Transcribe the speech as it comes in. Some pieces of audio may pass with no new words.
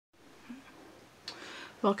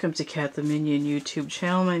Welcome to Cat the Minion YouTube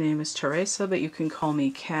channel. My name is Teresa, but you can call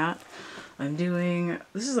me Cat.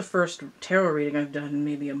 This is the first tarot reading I've done in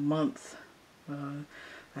maybe a month.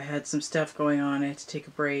 I had some stuff going on, I had to take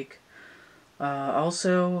a break.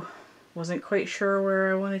 Also, wasn't quite sure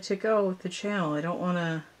where I wanted to go with the channel. I don't want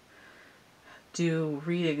to do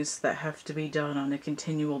readings that have to be done on a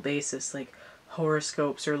continual basis, like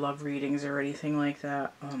horoscopes or love readings or anything like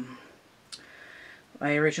that.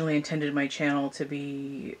 I originally intended my channel to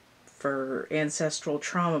be for ancestral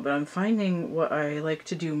trauma, but I'm finding what I like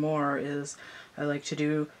to do more is I like to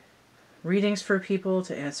do readings for people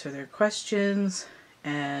to answer their questions,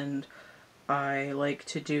 and I like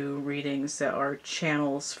to do readings that are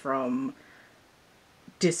channels from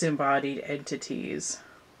disembodied entities.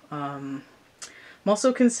 I'm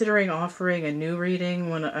also considering offering a new reading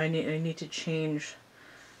when I need to change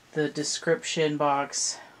the description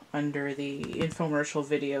box under the infomercial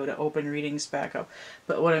video to open readings back up.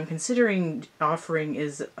 But what I'm considering offering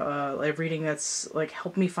is a reading that's like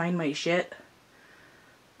help me find my shit.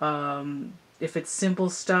 If it's simple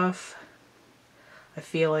stuff, I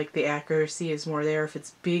feel like the accuracy is more there. If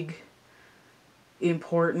it's big,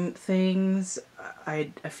 important things,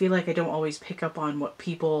 I feel like I don't always pick up on what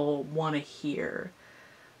people want to hear.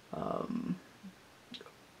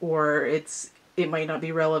 Or it might not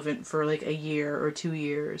be relevant for like a year or 2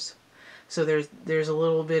 years. So there's a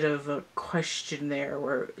little bit of a question there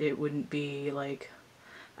where it wouldn't be like,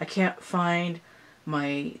 I can't find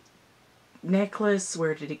my necklace,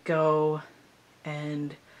 where did it go?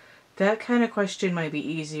 And that kind of question might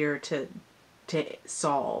be easier to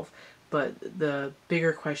solve. But the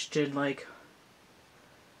bigger question, like,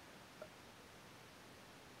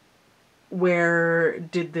 where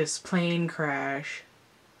did this plane crash?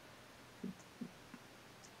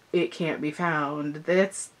 It can't be found.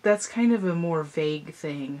 That's kind of a more vague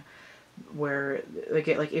thing, where I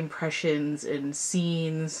get like impressions and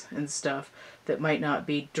scenes and stuff that might not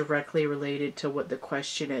be directly related to what the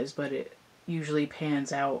question is, but it usually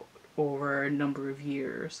pans out over a number of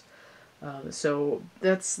years. So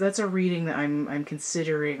that's a reading that I'm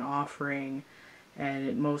considering offering,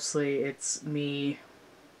 and it's me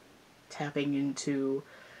tapping into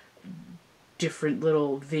different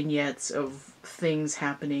little vignettes of things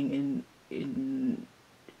happening in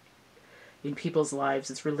people's lives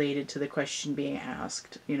that's related to the question being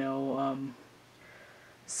asked. You know,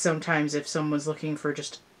 sometimes if someone's looking for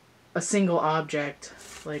just a single object,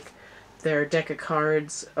 like their deck of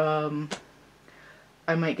cards, I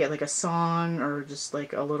might get like a song or just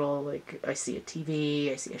like a little, like, I see a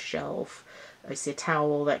TV, I see a shelf, I see a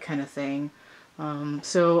towel, that kind of thing.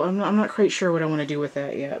 So I'm not quite sure what I want to do with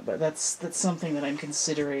that yet, but that's something that I'm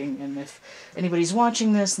considering. And if anybody's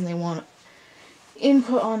watching this and they want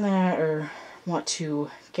input on that or want to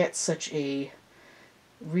get such a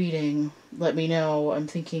reading, let me know. I'm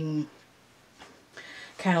thinking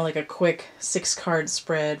kind of like a quick 6-card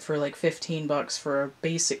spread for like $15 for a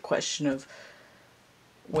basic question of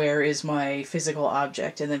where is my physical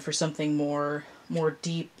object, and then for something more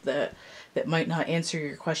deep that might not answer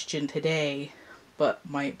your question today, but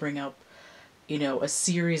might bring up, you know, a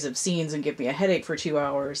series of scenes and give me a headache for 2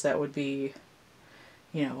 hours, that would be,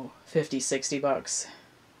 you know, $50-$60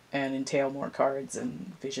 and entail more cards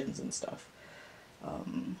and visions and stuff.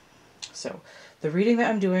 So the reading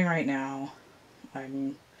that I'm doing right now,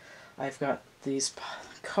 I've got these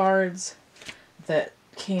cards that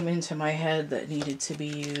came into my head that needed to be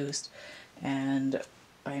used, and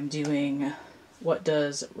I'm doing what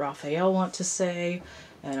does Raphael want to say.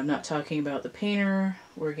 And I'm not talking about the painter.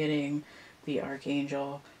 We're getting the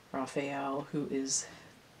Archangel Raphael, who is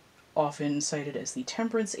often cited as the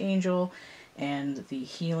temperance angel and the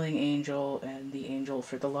healing angel and the angel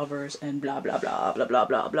for the lovers and blah blah blah blah blah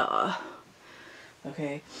blah blah.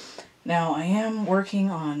 Okay, now I am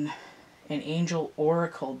working on an angel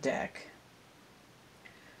oracle deck.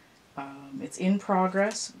 It's in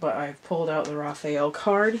progress, but I've pulled out the Raphael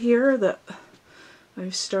card here that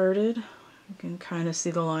I've started. You can kind of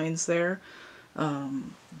see the lines there.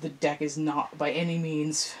 The deck is not by any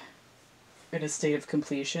means in a state of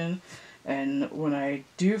completion, and when I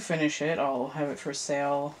do finish it, I'll have it for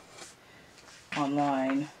sale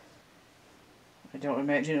online. I don't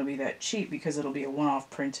imagine it'll be that cheap because it'll be a one-off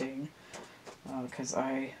printing, because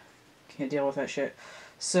I can't deal with that shit.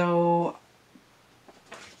 So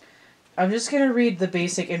I'm just going to read the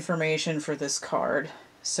basic information for this card.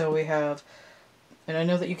 So we have, and I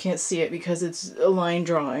know that you can't see it because it's a line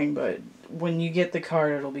drawing, but when you get the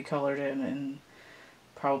card it'll be colored in and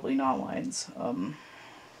probably not lines.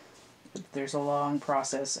 There's a long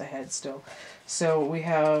process ahead still. So we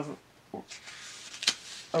have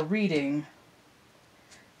a reading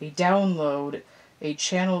a download, a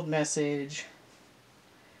channeled message,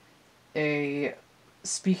 a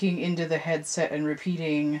speaking into the headset and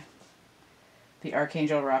repeating the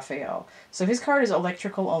Archangel Raphael. So his card is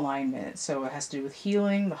electrical alignment. So it has to do with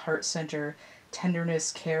healing, the heart center,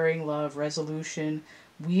 tenderness, caring, love, resolution,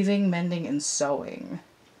 weaving, mending, and sewing.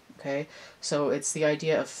 Okay, so it's the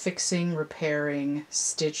idea of fixing, repairing,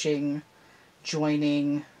 stitching,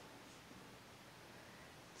 joining,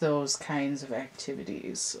 those kinds of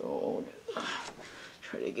activities. So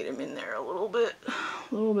try to get him in there a little bit.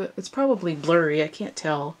 It's probably blurry. I can't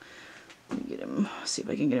tell. Let me get him, see if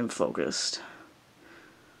I can get him focused.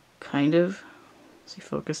 Kind of. Is he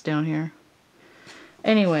focused down here?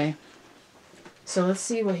 Anyway, so let's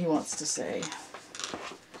see what he wants to say.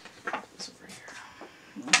 It's over here.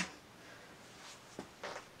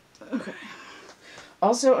 Okay.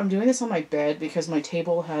 Also, I'm doing this on my bed because my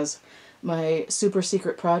table has my super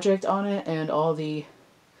secret project on it and all the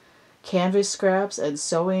canvas scraps and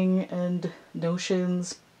sewing and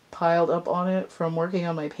notions piled up on it from working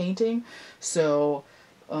on my painting. So,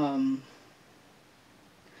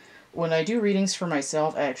 when I do readings for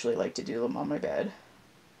myself, I actually like to do them on my bed.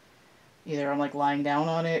 Either I'm like lying down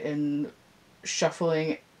on it and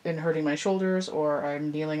shuffling and hurting my shoulders, or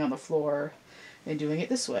I'm kneeling on the floor and doing it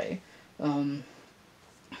this way.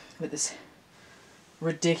 With this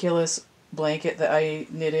ridiculous blanket that I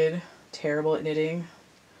knitted. Terrible at knitting.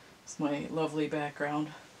 It's my lovely background.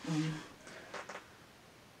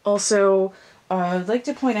 Also, I'd like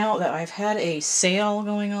to point out that I've had a sale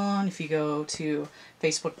going on. If you go to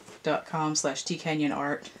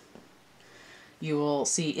facebook.com/tcanyonart, you will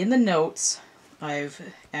see in the notes I've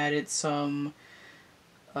added some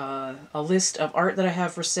a list of art that I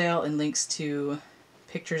have for sale and links to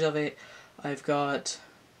pictures of it. I've got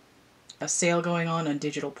a sale going on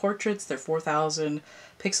digital portraits. They're 4,000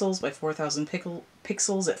 pixels by 4,000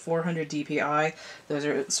 pixels at 400 dpi. Those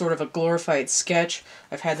are sort of a glorified sketch.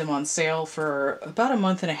 I've had them on sale for about a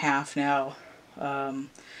month and a half now.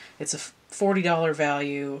 It's a $40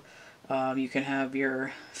 value. You can have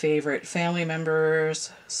your favorite family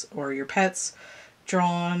members or your pets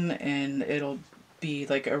drawn, and it'll be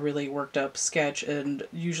like a really worked up sketch, and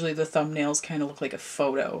usually the thumbnails kind of look like a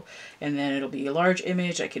photo, and then it'll be a large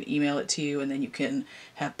image. I can email it to you, and then you can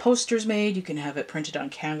have posters made, you can have it printed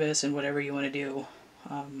on canvas, and whatever you want to do.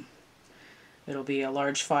 It'll be a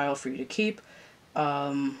large file for you to keep,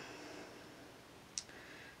 and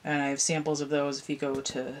I have samples of those. If you go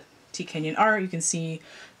to TCanyon Art, you can see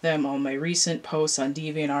them on my recent posts on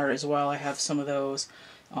DeviantArt as well. I have some of those.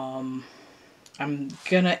 I'm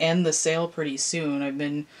gonna end the sale pretty soon. I've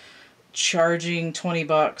been charging 20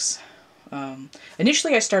 bucks.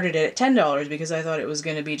 Initially I started it at $10 because I thought it was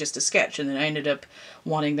gonna be just a sketch, and then I ended up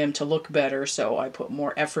wanting them to look better, so I put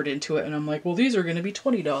more effort into it, and I'm like, well, these are gonna be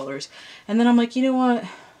 $20. And then I'm like, you know what?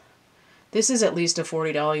 This is at least a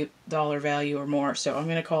 $40 value or more, so I'm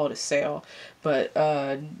gonna call it a sale. But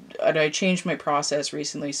I changed my process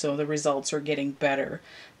recently, so the results are getting better.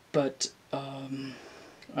 But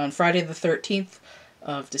on Friday the 13th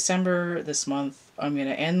of December this month, I'm going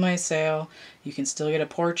to end my sale. You can still get a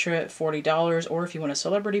portrait, $40, or if you want a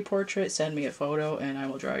celebrity portrait, send me a photo and I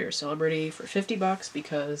will draw your celebrity for 50 bucks,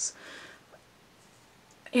 because,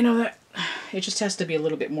 you know, that it just has to be a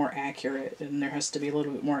little bit more accurate, and there has to be a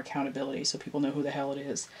little bit more accountability so people know who the hell it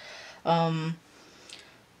is. I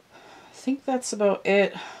think that's about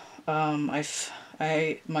it. My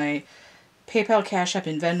PayPal, Cash App,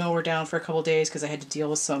 and Venmo were down for a couple days because I had to deal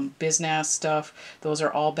with some business stuff. Those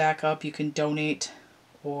are all back up. You can donate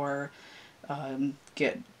or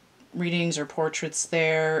get readings or portraits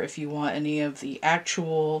there. If you want any of the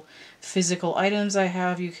actual physical items I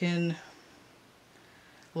have, you can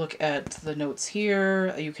look at the notes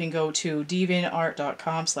here. You can go to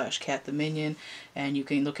deviantart.com/cattheminion, and you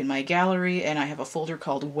can look in my gallery, and I have a folder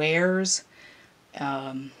called Wares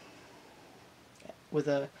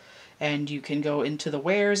and you can go into the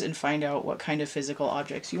wares and find out what kind of physical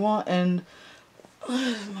objects you want. And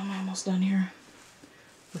I'm almost done here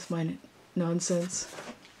with my nonsense.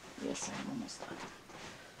 Yes, I'm almost done.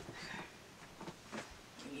 Okay.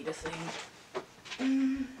 I need a thing.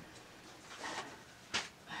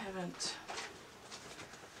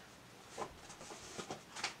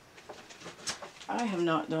 I have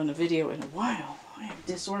not done a video in a while. I am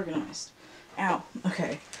disorganized. Ow.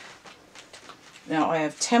 Okay. Now I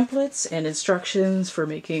have templates and instructions for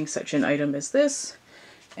making such an item as this,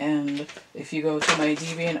 and if you go to my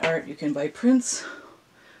DeviantArt, you can buy prints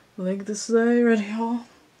like this guy right here.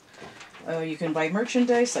 You can buy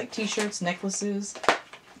merchandise like t-shirts, necklaces,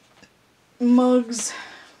 mugs,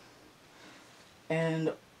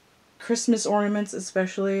 and Christmas ornaments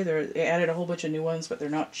especially. They added a whole bunch of new ones, but they're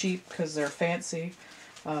not cheap because they're fancy.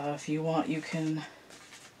 If you want, you can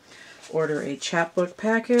order a chapbook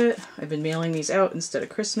packet. I've been mailing these out instead of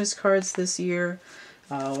Christmas cards this year.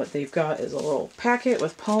 What they've got is a little packet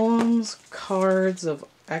with poems, cards of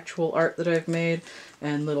actual art that I've made,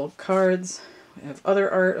 and little cards. I have other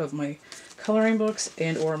art of my coloring books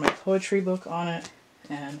and or my poetry book on it.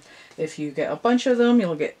 And if you get a bunch of them,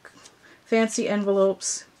 you'll get fancy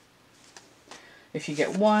envelopes. If you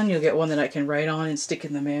get one, you'll get one that I can write on and stick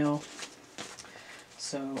in the mail.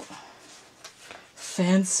 So,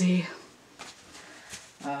 fancy.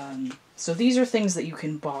 So these are things that you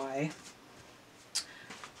can buy.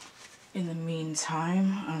 In the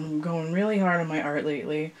meantime, I'm going really hard on my art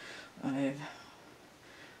lately. I've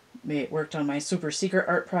worked on my super secret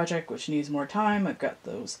art project, which needs more time. I've got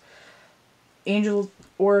those Angel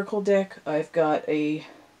Oracle deck. I've got a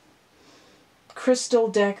crystal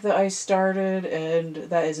deck that I started, and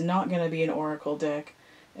that is not going to be an Oracle deck.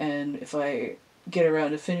 And if I get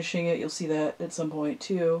around to finishing it, you'll see that at some point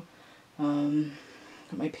too.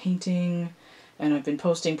 Got my painting, and I've been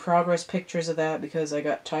posting progress pictures of that because I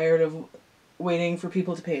got tired of waiting for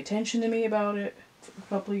people to pay attention to me about it for a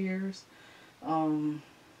couple of years.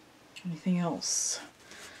 Anything else?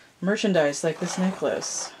 Merchandise like this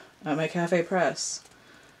necklace at my cafe press.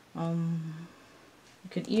 You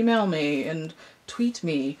can email me and tweet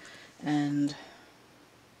me, and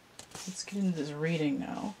let's get into this reading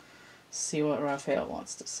now. See what Raphael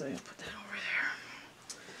wants to say. I'll put that over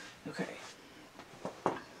there. Okay.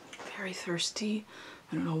 Very thirsty.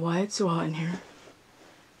 I don't know why it's so hot in here.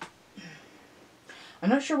 I'm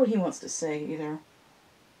not sure what he wants to say either.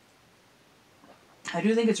 I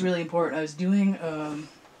do think it's really important. I was doing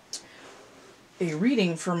a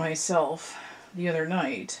reading for myself the other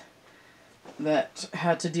night that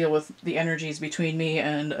had to deal with the energies between me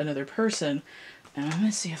and another person. And I'm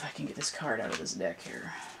going to see if I can get this card out of this deck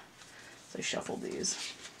here. So I shuffled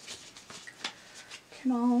these.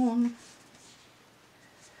 Come on.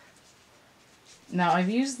 Now, I've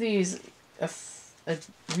used these a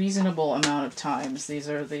reasonable amount of times. These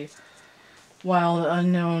are the Wild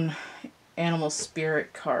Unknown Animal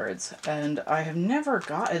Spirit cards, and I have never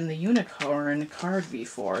gotten the Unicorn card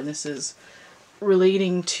before. And this is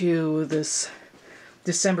relating to this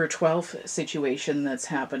December 12th situation that's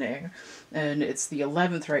happening, and it's the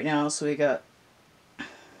 11th right now, so we got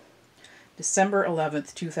December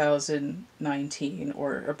 11th, 2019,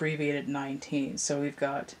 or abbreviated 19. So we've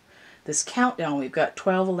got this countdown. We've got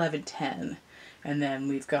 12, 11, 10, and then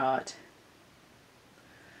we've got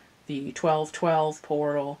the 12-12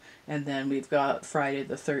 portal, and then we've got Friday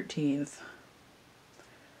the 13th.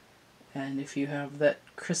 And if you have that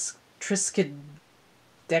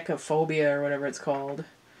triskaidekaphobia or whatever it's called,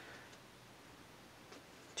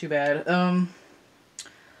 too bad.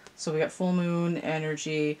 So we got full moon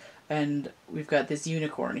energy, and we've got this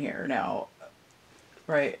unicorn here. Now,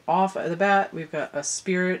 right off the bat, we've got a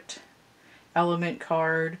spirit element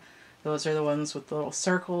card. Those are the ones with the little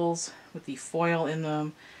circles with the foil in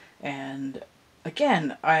them. And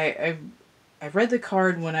again, I read the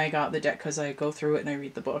card when I got the deck because I go through it and I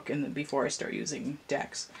read the book and before I start using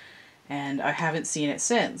decks. And I haven't seen it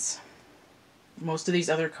since. Most of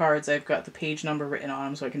these other cards, I've got the page number written on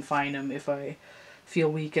them so I can find them if I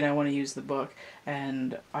feel weak and I want to use the book.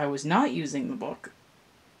 And I was not using the book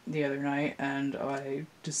the other night, and I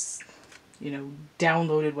just,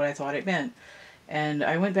 downloaded what I thought it meant. And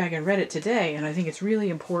I went back and read it today, and I think it's really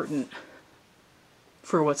important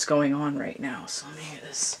for what's going on right now. So let me get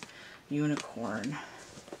this unicorn.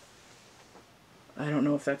 I don't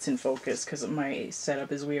know if that's in focus because my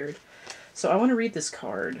setup is weird. So I want to read this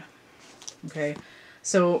card. Okay,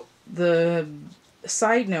 so the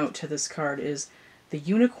side note to this card is the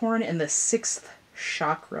unicorn in the 6th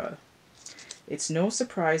chakra. It's no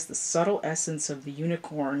surprise the subtle essence of the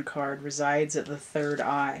unicorn card resides at the 3rd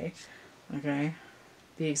eye. Okay,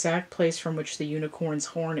 the exact place from which the unicorn's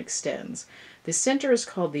horn extends. This center is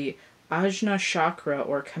called the Ajna Chakra,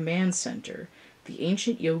 or command center. The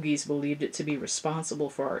ancient yogis believed it to be responsible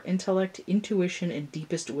for our intellect, intuition, and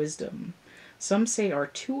deepest wisdom. Some say our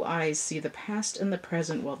 2 eyes see the past and the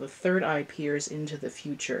present, while the 3rd eye peers into the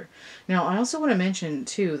future. Now, I also want to mention,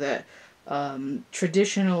 too, that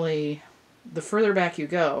traditionally, the further back you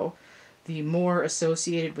go, the more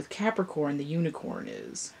associated with Capricorn the unicorn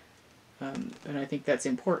is. And I think that's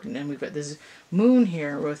important. And we've got this moon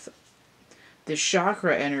here with this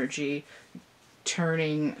chakra energy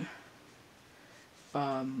turning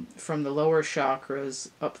from the lower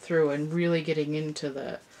chakras up through and really getting into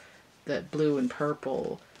that blue and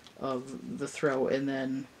purple of the throat and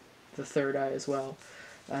then the 3rd eye as well.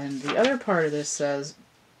 And the other part of this says,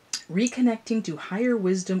 reconnecting to higher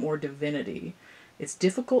wisdom or divinity. It's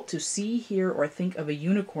difficult to see, hear, or think of a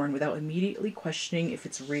unicorn without immediately questioning if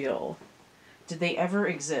it's real. Did they ever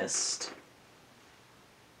exist?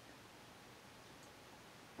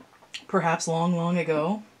 Perhaps long, long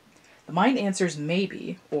ago? The mind answers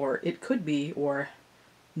maybe, or it could be, or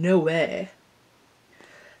no way.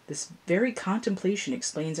 This very contemplation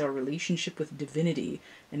explains our relationship with divinity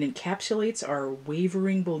and encapsulates our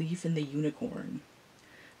wavering belief in the unicorn.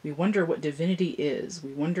 We wonder what divinity is.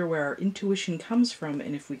 We wonder where our intuition comes from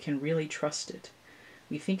and if we can really trust it.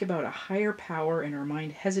 We think about a higher power and our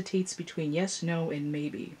mind hesitates between yes, no, and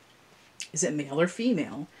maybe. Is it male or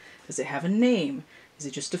female? Does it have a name? Is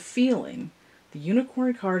it just a feeling? The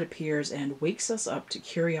unicorn card appears and wakes us up to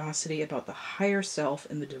curiosity about the higher self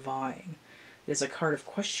and the divine. It is a card of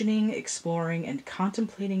questioning, exploring, and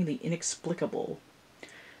contemplating the inexplicable.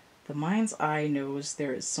 The mind's eye knows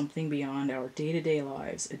there is something beyond our day-to-day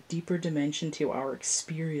lives, a deeper dimension to our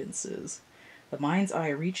experiences. The mind's eye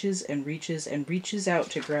reaches and reaches and reaches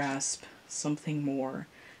out to grasp something more.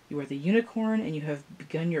 You are the unicorn and you have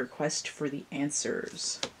begun your quest for the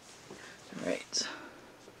answers. All right.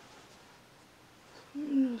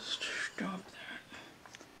 Just stop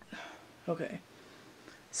that. Okay.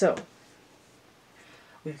 So,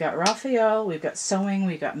 we've got Raphael, we've got sewing,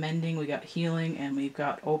 we've got mending, we've got healing, and we've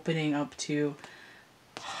got opening up to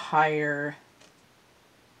higher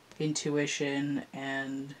intuition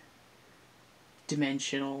and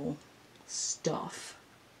dimensional stuff.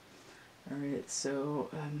 Alright, so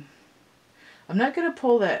I'm not going to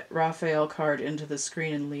pull that Raphael card into the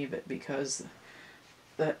screen and leave it because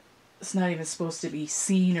it's not even supposed to be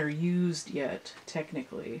seen or used yet,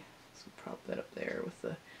 technically. So prop that up there with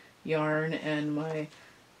the yarn and my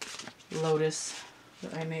lotus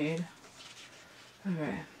that I made.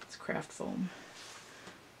 Okay, it's craft foam.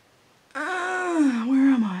 Where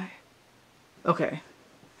am I? Okay.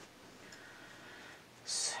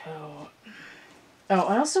 So,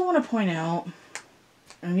 I also want to point out,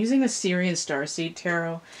 I'm using the Syrian Starseed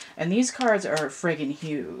Tarot, and these cards are friggin'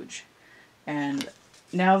 huge. And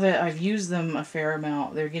now that I've used them a fair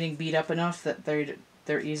amount, they're getting beat up enough that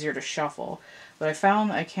they're easier to shuffle. But I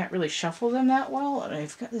found I can't really shuffle them that well, and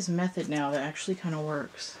I've got this method now that actually kind of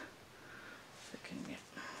works. If I can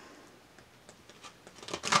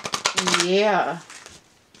get... Yeah.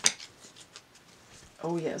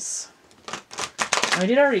 Oh yes. I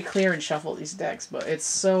did already clear and shuffle these decks, but it's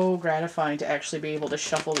so gratifying to actually be able to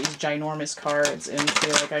shuffle these ginormous cards and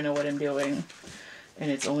feel like I know what I'm doing. And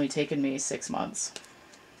it's only taken me 6 months.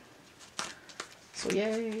 So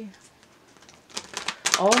yay.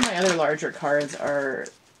 All of my other larger cards are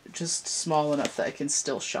just small enough that I can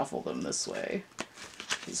still shuffle them this way.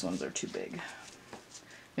 These ones are too big.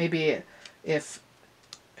 Maybe if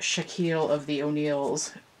Shaquille of the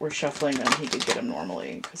O'Neills were shuffling them, he could get them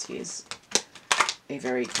normally, because he's a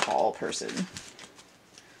very tall person.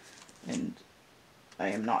 And I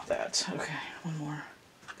am not that. Okay, one more.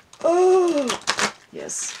 Oh!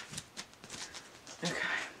 Yes. Okay.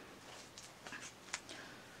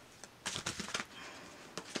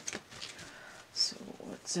 So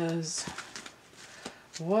it says,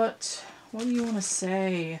 what do you want to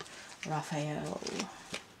say, Raphael?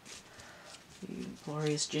 You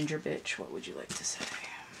glorious ginger bitch, what would you like to say?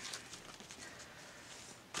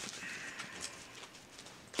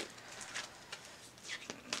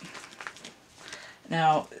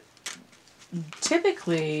 Now,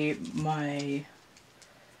 typically my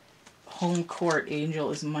home court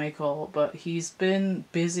angel is Michael, but he's been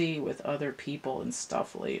busy with other people and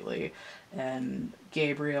stuff lately, and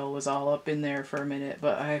Gabriel was all up in there for a minute,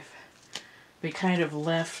 but I've been kind of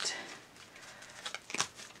left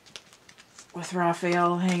with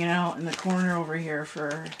Raphael hanging out in the corner over here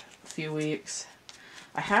for a few weeks.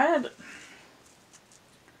 I had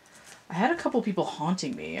a couple people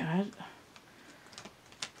haunting me.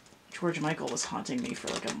 George Michael was haunting me for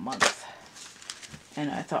like a month. And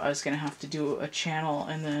I thought I was going to have to do a channel,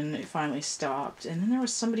 and then it finally stopped. And then there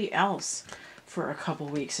was somebody else for a couple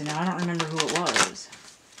weeks, and now I don't remember who it was.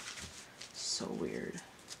 So weird.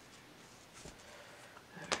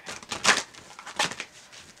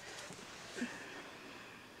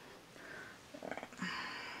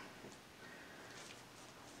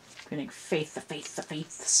 Getting Faith, the Faith, the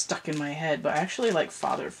Faith stuck in my head, but I actually like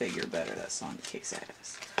Father Figure better. That song kicks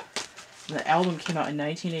ass. The album came out in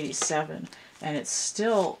 1987, and it's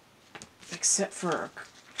still, except for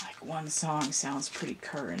like one song, sounds pretty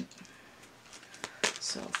current.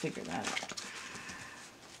 So figure that out.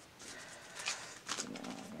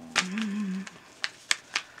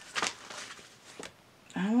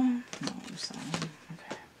 Oh, no, I'm sorry.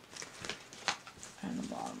 Okay.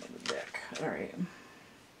 Alright.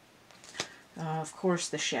 Of course,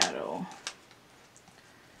 the shadow.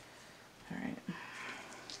 Alright.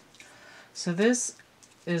 So this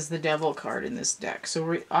is the devil card in this deck. So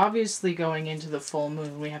we're obviously going into the full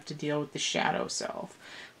moon. We have to deal with the shadow self.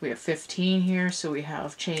 We have 15 here, so we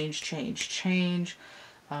have change, change, change.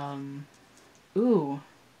 Ooh,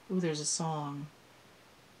 there's a song.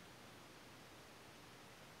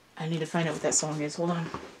 I need to find out what that song is. Hold on.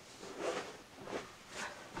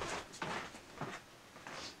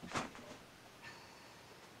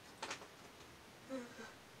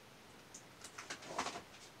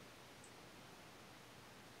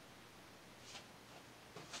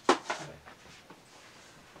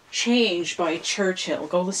 Change by Churchill.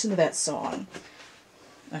 Go listen to that song.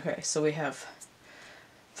 Okay, so we have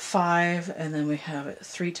 5, and then we have it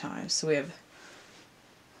 3 times. So we have,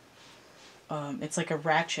 it's like a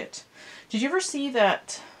ratchet. Did you ever see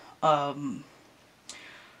that, oh,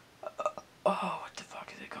 what the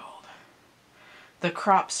fuck is it called? The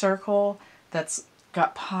crop circle that's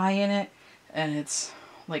got pie in it, and it's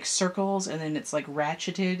like circles, and then it's like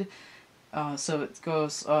ratcheted. So it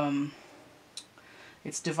goes,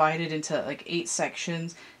 it's divided into like 8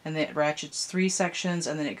 sections, and then it ratchets 3 sections,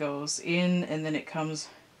 and then it goes in, and then it comes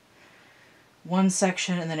 1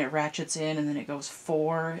 section, and then it ratchets in, and then it goes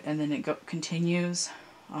 4, and then it continues.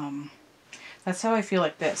 That's how I feel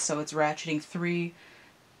like this. So it's ratcheting 3,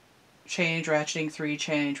 change, ratcheting 3,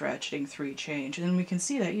 change, ratcheting 3, change. And then we can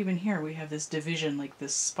see that even here we have this division, like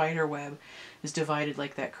this spider web is divided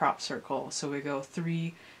like that crop circle. So we go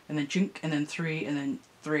 3, and then jink, and then 3, and then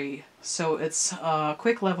 3. So it's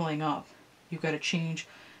quick leveling up. You've got to change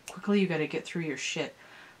quickly. You've got to get through your shit.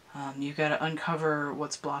 You've got to uncover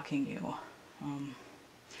what's blocking you.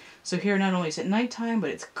 So here not only is it nighttime,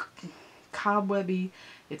 but it's cobwebby,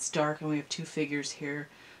 it's dark, and we have 2 figures here.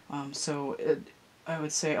 I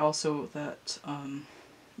would say also that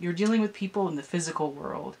you're dealing with people in the physical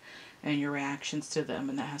world and your reactions to them,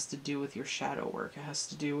 and that has to do with your shadow work. It has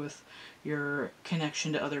to do with your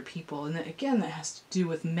connection to other people, and then, again, that has to do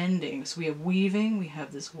with mending. So we have weaving, we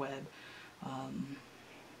have this web,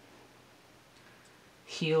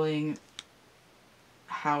 healing,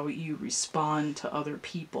 how you respond to other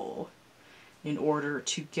people in order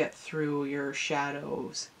to get through your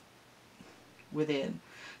shadows within.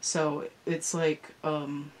 So it's like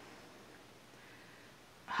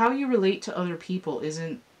how you relate to other people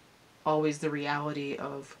isn't always the reality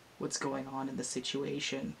of what's going on in the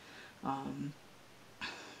situation.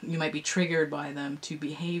 You might be triggered by them to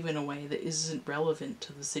behave in a way that isn't relevant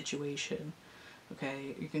to the situation.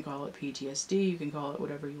 Okay, you can call it PTSD, you can call it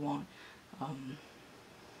whatever you want. And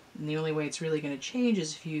the only way it's really going to change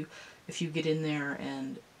is if you get in there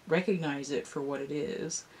and recognize it for what it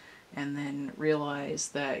is, and then realize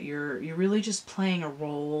that you're really just playing a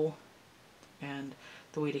role, and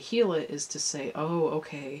the way to heal it is to say, oh,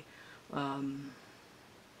 okay,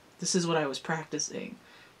 this is what I was practicing,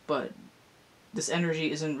 but this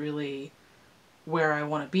energy isn't really where I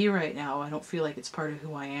want to be right now. I don't feel like it's part of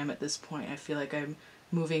who I am at this point. I feel like I'm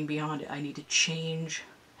moving beyond it. I need to change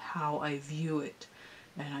how I view it.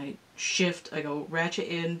 And I shift, I go ratchet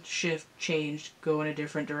in, shift, change, go in a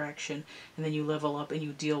different direction, and then you level up and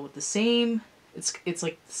you deal with the same, it's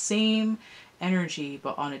like the same energy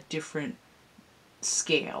but on a different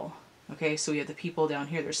scale. Okay, so we have the people down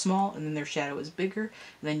here, they're small, and then their shadow is bigger,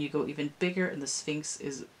 and then you go even bigger, and the Sphinx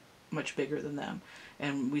is much bigger than them.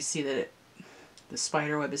 And we see that the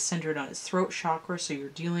spider web is centered on its throat chakra, so you're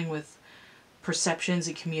dealing with perceptions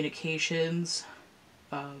and communications.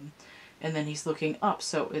 And then he's looking up,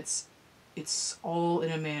 so it's all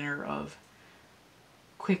in a manner of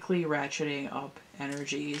quickly ratcheting up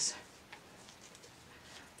energies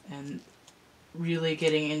and really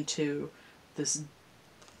getting into this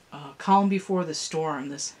calm before the storm,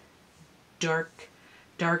 this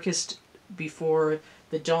darkest before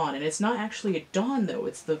the dawn. And it's not actually a dawn, though,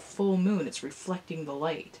 it's the full moon, it's reflecting the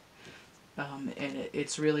light. And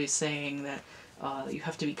it's really saying that you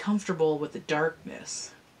have to be comfortable with the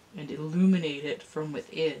darkness and illuminate it from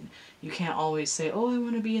within. You can't always say, oh, I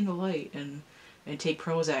want to be in the light, and take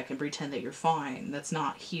Prozac and pretend that you're fine. That's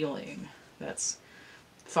not healing. That's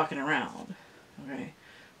fucking around. Okay?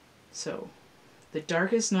 So, the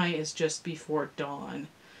darkest night is just before dawn,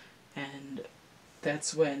 and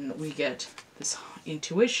that's when we get this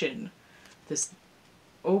intuition, this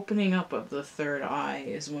opening up of the third eye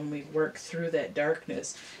is when we work through that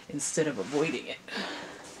darkness instead of avoiding it.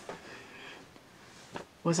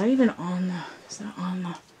 Was I even on the... Is that on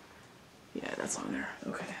the... Yeah, that's on there.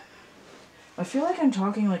 Okay. I feel like I'm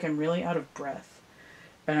talking like I'm really out of breath.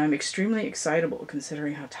 And I'm extremely excitable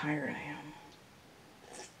considering how tired I am.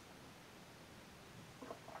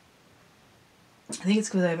 I think it's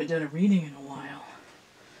because I haven't done a reading in a while.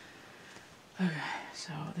 Okay,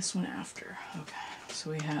 so this one after. Okay,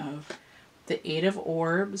 so we have the Eight of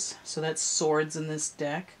Orbs. So that's swords in this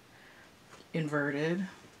deck. Inverted.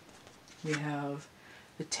 We have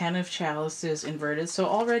the Ten of Chalices inverted. So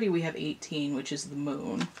already we have 18, which is the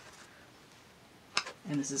moon.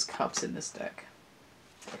 And this is cups in this deck.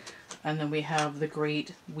 And then we have the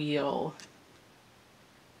Great Wheel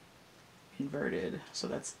inverted. So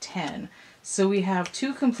that's 10. So we have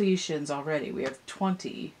 2 completions already. We have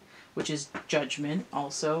 20, which is Judgment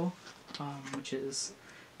also, which is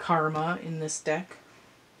Karma in this deck.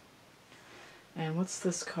 And what's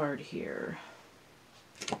this card here?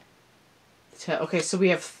 Okay, so we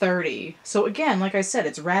have 30. So again, like I said,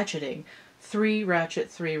 it's ratcheting. 3 ratchet,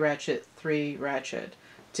 3 ratchet, 3 ratchet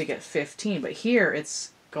to get 15. But here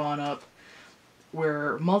it's gone up.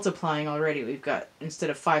 We're multiplying already. We've got, instead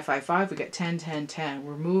of 5, 5, 5, we got 10, 10, 10.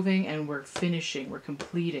 We're moving and we're finishing. We're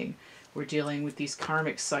completing. We're dealing with these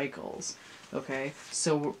karmic cycles. Okay,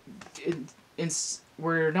 so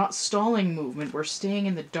we're not stalling movement. We're staying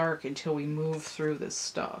in the dark until we move through this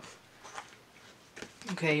stuff.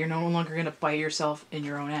 Okay, you're no longer going to bite yourself in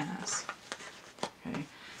your own ass. Okay,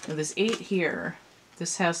 now this 8 here,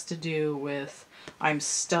 this has to do with I'm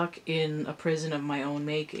stuck in a prison of my own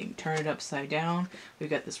making. Turn it upside down. We've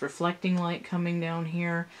got this reflecting light coming down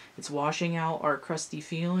here. It's washing out our crusty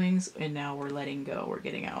feelings, and now we're letting go. We're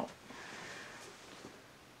getting out.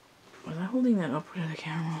 Was I holding that up to the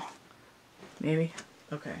camera? Maybe?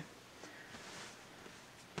 Okay.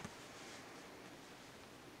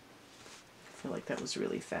 I feel like that was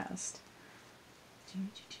really fast.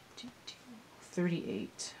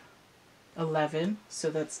 38. 11. So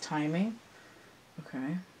that's timing.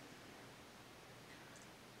 Okay.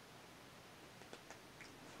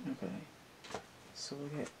 Okay. So we'll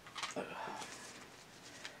get...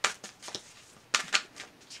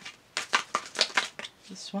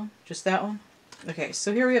 this one? Just that one? Okay,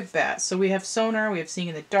 so here we have bats. So we have sonar, we have seeing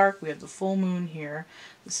in the dark, we have the full moon here.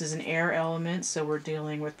 This is an air element, so we're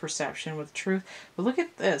dealing with perception, with truth. But look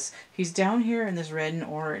at this. He's down here in this red and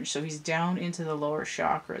orange, so he's down into the lower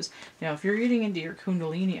chakras. Now, if you're eating into your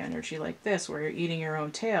kundalini energy like this, where you're eating your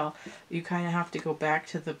own tail, you kind of have to go back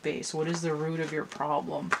to the base. What is the root of your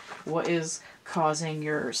problem? What is causing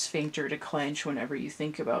your sphincter to clench whenever you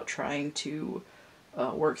think about trying to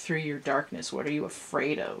work through your darkness? What are you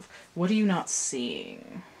afraid of? What are you not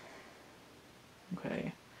seeing?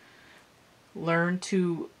 Okay. Learn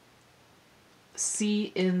to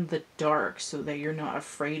see in the dark so that you're not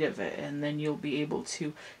afraid of it, and then you'll be able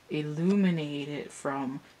to illuminate it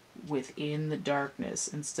from within the darkness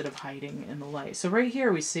instead of hiding in the light. So right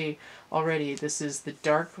here we see already this is the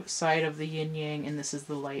dark side of the yin-yang, and this is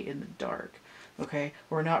the light in the dark. Okay,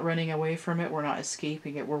 we're not running away from it, we're not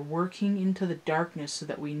escaping it, we're working into the darkness so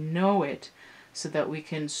that we know it, so that we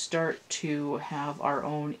can start to have our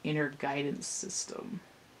own inner guidance system.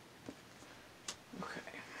 Okay.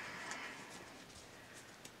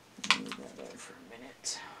 Move that out for a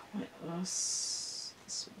minute. What else?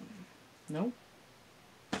 This one. Nope.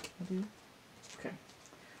 Okay.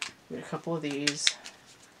 We got a couple of these.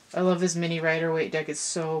 I love this mini Rider-Waite deck, it's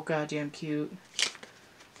so goddamn cute.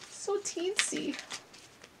 So teensy.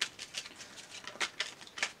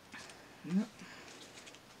 Yep.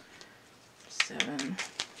 7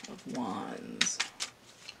 of Wands.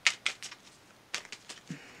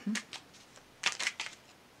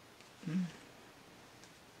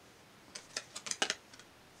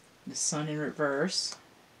 The Sun in reverse.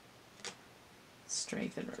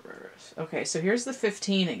 Strength in reverse. Okay, so here's the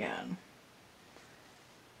 15 again.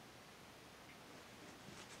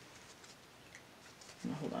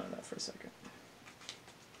 I'll hold on to that for a second.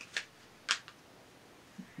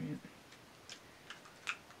 Right.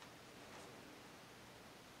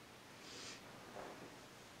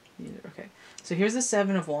 Okay, so here's the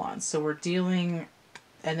 7 of Wands. So we're dealing,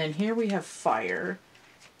 and then here we have fire,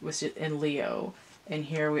 which is in Leo, and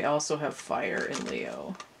here we also have fire in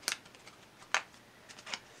Leo.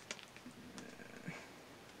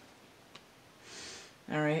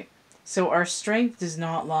 All right. So our strength does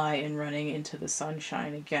not lie in running into the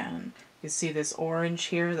sunshine again. You see this orange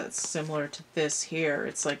here that's similar to this here.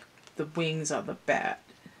 It's like the wings on the bat.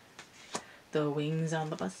 The wings on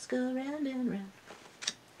the bus go round and round.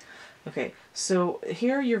 Okay, so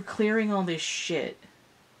here you're clearing all this shit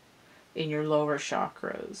in your lower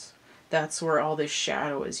chakras. That's where all this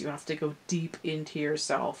shadow is. You have to go deep into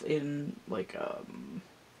yourself in like a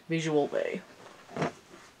visual way. How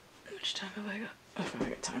much time have I got? Okay, I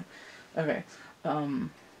got time. Okay. And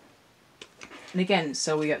again,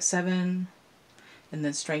 so we got 7, and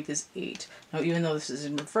then strength is 8. Now, even though this is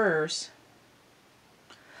in reverse,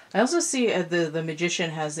 I also see the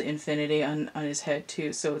magician has the infinity on his head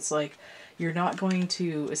too, so it's like you're not going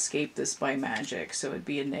to escape this by magic, so it'd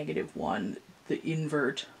be a -1, the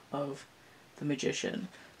invert of the magician.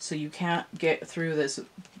 So you can't get through this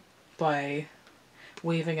by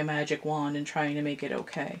waving a magic wand and trying to make it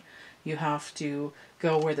okay. You have to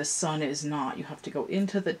go where the sun is not. You have to go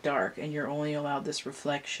into the dark, and you're only allowed this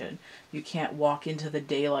reflection. You can't walk into the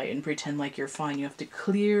daylight and pretend like you're fine. You have to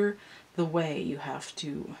clear the way. You have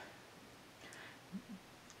to...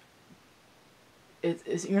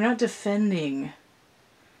 you're not defending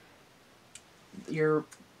your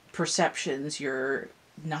perceptions. You're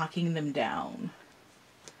knocking them down.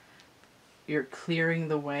 You're clearing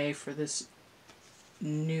the way for this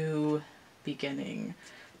new beginning.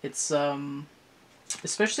 It's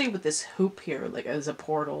especially with this hoop here, like as a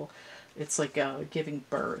portal, it's like giving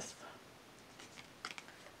birth.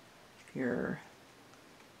 You're,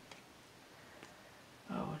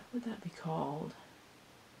 oh, what would that be called?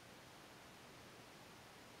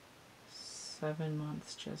 7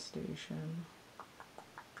 months gestation.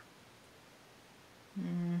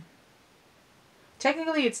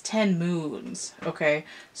 Technically it's 10 moons, okay?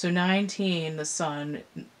 So 19, the sun,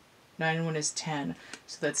 9 and 1 is 10.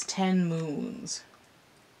 So that's 10 moons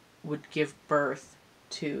would give birth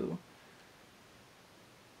to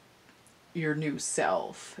your new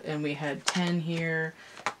self. And we had 10 here,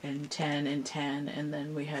 and 10 and 10, and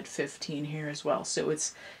then we had 15 here as well. So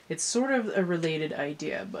it's sort of a related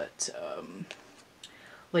idea, but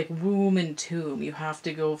like womb and tomb, you have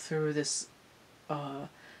to go through this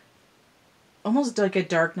almost like a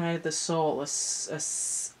dark night of the soul, a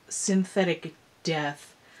synthetic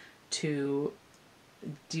death to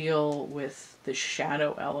deal with the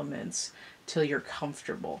shadow elements till you're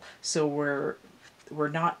comfortable. So we're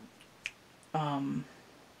not gonna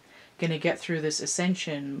get through this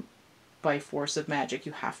ascension by force of magic.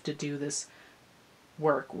 You have to do this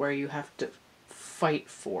work where you have to fight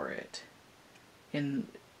for it in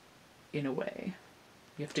a way.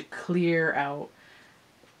 You have to clear out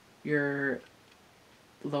your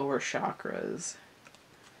lower chakras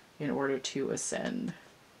in order to ascend.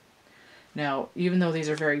 Now, even though these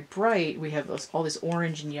are very bright, we have all this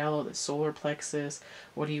orange and yellow, the solar plexus.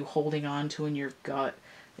 What are you holding on to in your gut?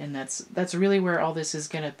 And that's really where all this is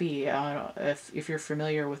going to be. If you're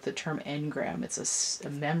familiar with the term engram, it's a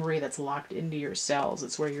memory that's locked into your cells.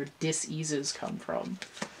 It's where your dis-eases come from.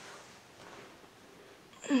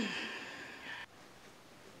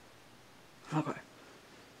 Okay.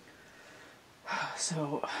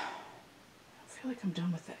 So, I don't feel like I'm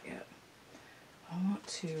done with that yet. I want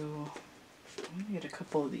to get a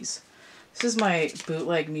couple of these. This is my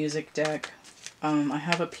bootleg music deck. I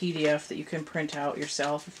have a PDF that you can print out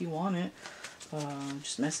yourself if you want it.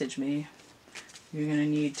 Just message me. You're going to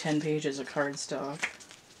need 10 pages of cardstock.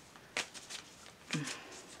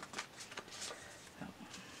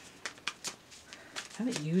 I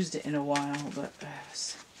haven't used it in a while, but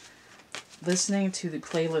listening to the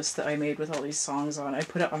playlist that I made with all these songs on, I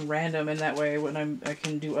put it on random, and that way when I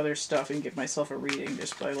can do other stuff and give myself a reading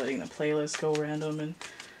just by letting the playlist go random and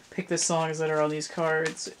pick the songs that are on these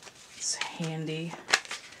cards. It's handy.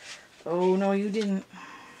 Oh no, you didn't.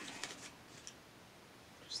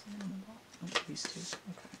 Just on the bottom. Oh, these two.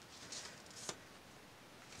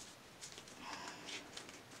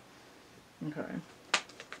 Okay. Okay.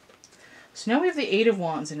 So now we have the 8 of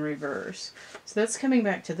Wands in reverse. So that's coming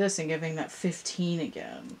back to this and giving that 15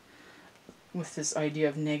 again with this idea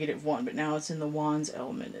of -1, but now it's in the Wands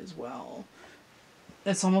element as well.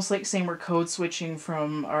 It's almost like saying we're code switching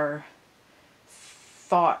from our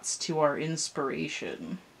thoughts to our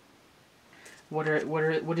inspiration. What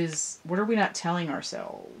are we not telling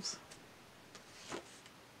ourselves?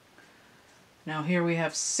 Now here we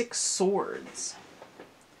have 6 swords.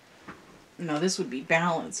 Now this would be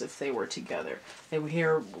balance if they were together. And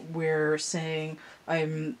here we're saying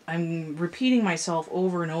I'm repeating myself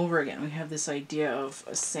over and over again. We have this idea of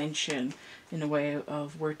ascension in a way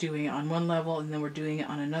of we're doing it on one level and then we're doing it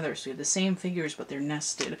on another. So we have the same figures but they're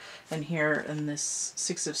nested. And here in this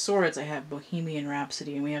 6 of Swords I have Bohemian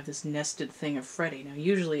Rhapsody and we have this nested thing of Freddie. Now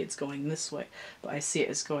usually it's going this way, but I see it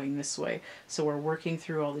as going this way. So we're working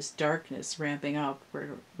through all this darkness, ramping up.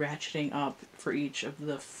 We're ratcheting up for each of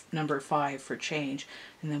the number 5 for change.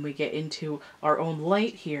 And then we get into our own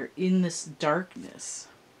light here in this darkness.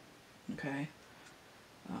 Okay.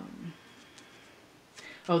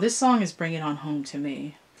 Oh, this song is Bring It On Home to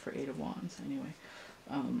Me for 8 of Wands, anyway.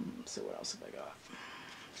 So what else have I got?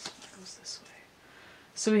 So it goes this way.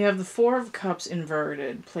 So we have the 4 of Cups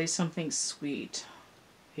inverted. Play something sweet,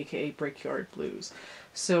 aka Brickyard Blues.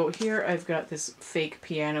 So here I've got this fake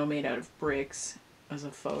piano made out of bricks. as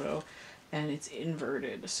a photo, and it's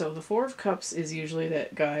inverted. So the Four of Cups is usually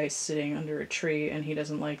that guy sitting under a tree and he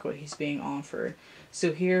doesn't like what he's being offered.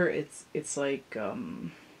 So here it's like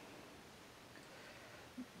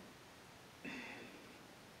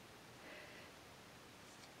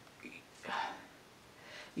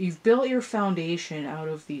you've built your foundation out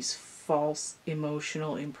of these false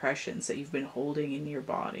emotional impressions that you've been holding in your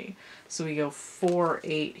body. So we go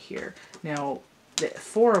 4-8 here. Now, the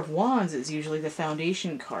Four of Wands is usually the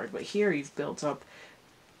foundation card, but here you've built up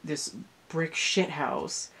this brick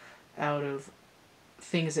shithouse out of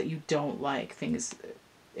things that you don't like, things,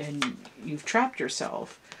 and you've trapped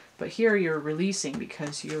yourself. But here you're releasing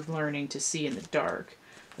because you're learning to see in the dark.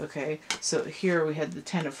 Okay, so here we had the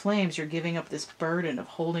Ten of Flames. You're giving up this burden of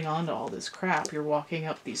holding on to all this crap. You're walking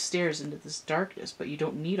up these stairs into this darkness, but you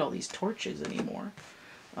don't need all these torches anymore.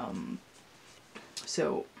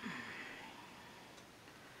 So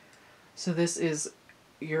this is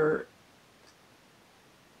your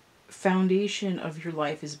foundation of your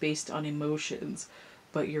life is based on emotions,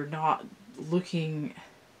 but you're not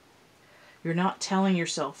telling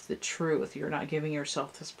yourself the truth. You're not giving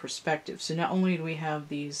yourself this perspective. So not only do we have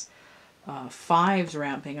these 5s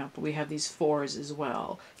ramping up, but we have these 4s as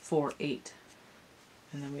well. 4, 8.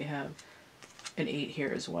 And then we have an 8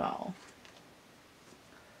 here as well.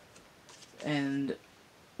 And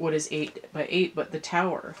what is 8 by 8 but the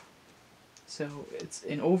Tower? So it's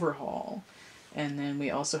an overhaul. And then we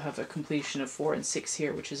also have a completion of 4 and 6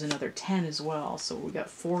 here, which is another 10 as well. So we got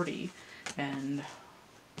 40, and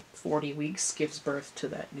 40 weeks gives birth to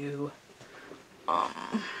that new,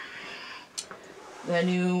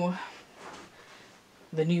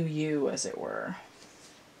 the new you, as it were.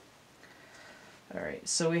 All right,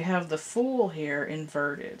 so we have the Fool here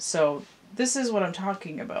inverted. So this is what I'm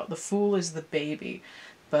talking about. The Fool is the baby,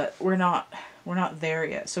 but we're not there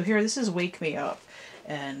yet. So here, this is Wake Me Up,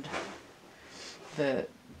 and the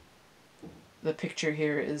picture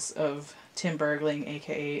here is of Tim Bergling,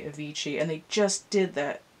 aka Avicii, and they just did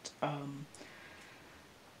that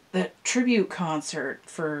that tribute concert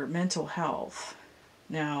for mental health.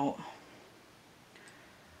 Now,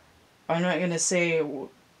 I'm not going to say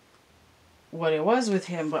what it was with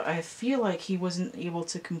him, but I feel like he wasn't able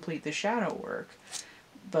to complete the shadow work.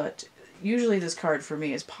 But usually this card for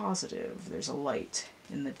me is positive. There's a light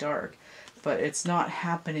in the dark. But it's not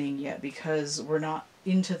happening yet because we're not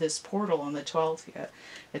into this portal on the 12th yet.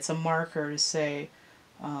 It's a marker to say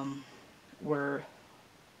we're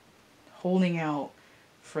holding out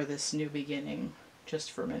for this new beginning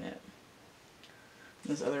just for a minute.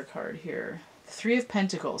 This other card here. The Three of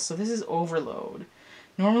Pentacles. So this is overload.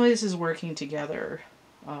 Normally this is working together.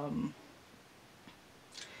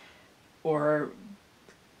 Or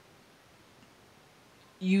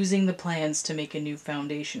using the plans to make a new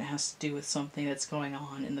foundation. It has to do with something that's going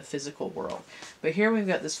on in the physical world. But here we've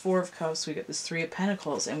got this Four of Cups, we've got this Three of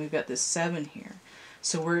Pentacles, and we've got this 7 here.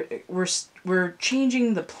 So we're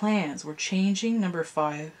changing the plans. We're changing number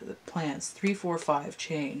 5, the plans. 3, 4, 5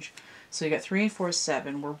 change. So you got 3 and 4,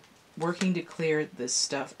 7. We're working to clear this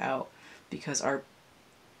stuff out because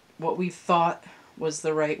what we thought was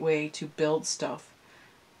the right way to build stuff,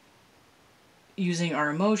 using our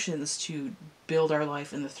emotions to build our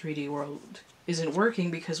life in the 3D world, isn't working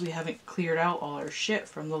because we haven't cleared out all our shit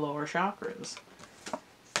from the lower chakras.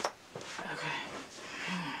 Okay.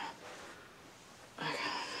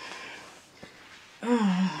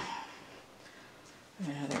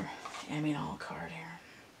 Another Aminal card here.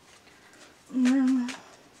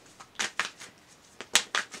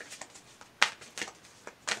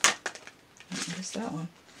 What's that one?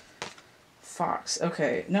 Fox.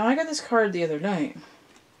 Okay, now I got this card the other night.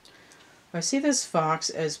 I see this fox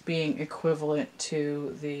as being equivalent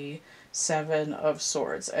to the 7 of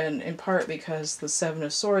Swords, and in part because the 7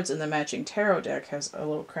 of Swords in the matching tarot deck has a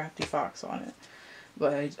little crafty fox on it.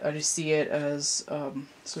 But I just see it as, so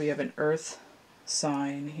we have an earth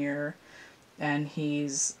sign here, and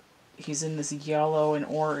he's in this yellow and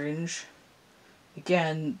orange.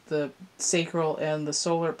 Again, the sacral and the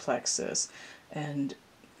solar plexus, and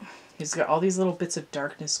he's got all these little bits of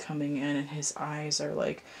darkness coming in, and his eyes are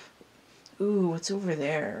like, ooh, what's over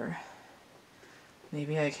there?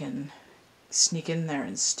 Maybe I can sneak in there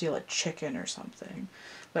and steal a chicken or something.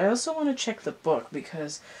 But I also want to check the book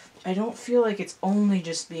because I don't feel like it's only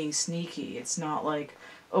just being sneaky. It's not like,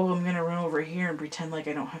 oh, I'm going to run over here and pretend like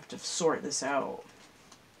I don't have to sort this out.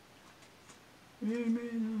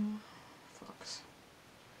 Fox.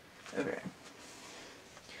 Okay.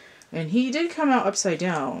 And he did come out upside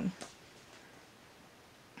down.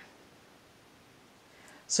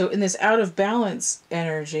 So in this out of balance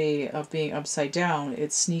energy of being upside down,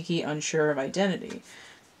 it's sneaky, unsure of identity.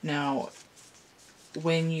 Now,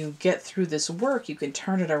 when you get through this work, you can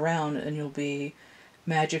turn it around and you'll be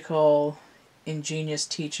magical, ingenious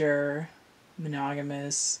teacher,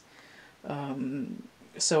 monogamous.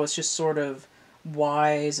 So it's just sort of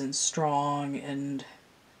wise and strong and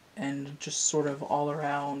just sort of all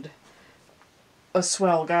around a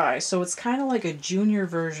swell guy. So it's kind of like a junior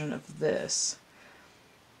version of this.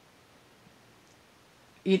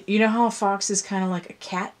 You know how a fox is kind of like a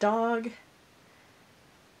cat dog?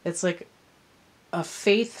 It's like a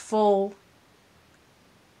faithful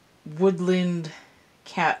woodland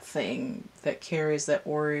cat thing that carries that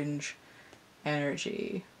orange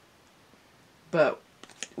energy. But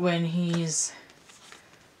when he's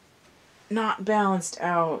not balanced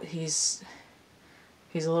out, he's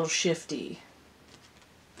a little shifty.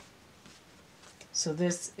 So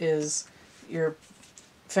this is, your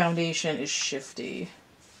foundation is shifty.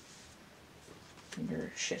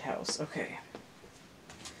 Your shit house. Okay.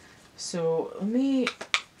 So let me,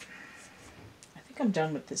 I think I'm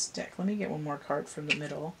done with this deck. Let me get one more card from the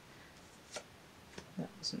middle. That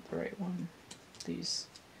wasn't the right one. These.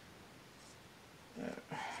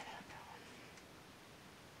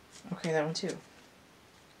 Okay, that one too.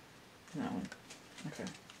 And that one. Okay.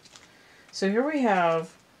 So here we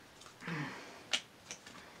have,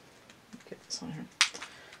 get this on here.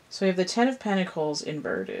 So we have the Ten of Pentacles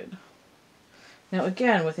inverted. Now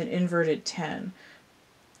again, with an inverted 10.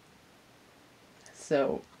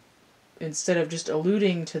 So instead of just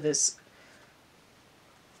alluding to this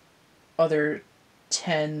other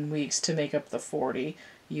 10 weeks to make up the 40,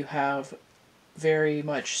 you have very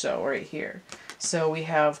much so right here. So we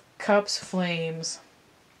have Cups, Flames,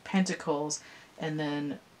 Pentacles, and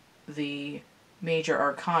then the Major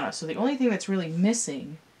Arcana. So the only thing that's really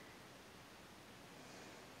missing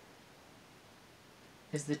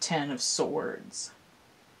is the Ten of Swords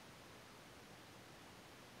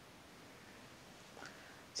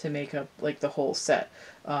to make up like the whole set.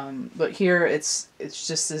 But here it's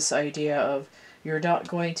just this idea of you're not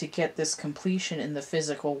going to get this completion in the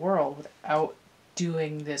physical world without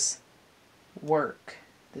doing this work,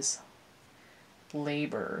 this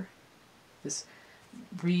labor, this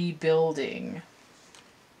rebuilding.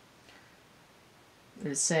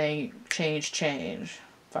 It's saying change, change,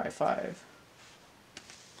 5-5.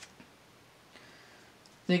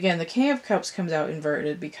 Again, the King of Cups comes out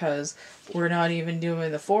inverted because we're not even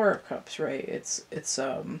doing the Four of Cups, right? It's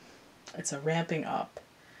a ramping up,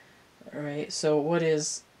 right? So what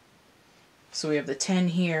is, so we have the 10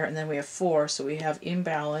 here, and then we have 4, so we have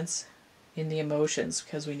imbalance in the emotions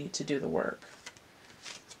because we need to do the work.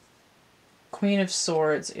 Queen of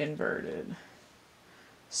Swords inverted.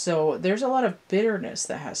 So there's a lot of bitterness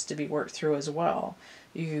that has to be worked through as well.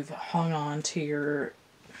 You've hung on to your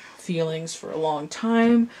feelings for a long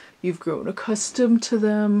time, you've grown accustomed to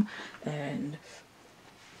them, and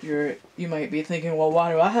you might be thinking, well,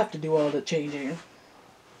 why do I have to do all the changing?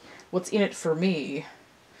 What's in it for me?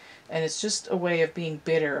 And it's just a way of being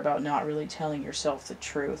bitter about not really telling yourself the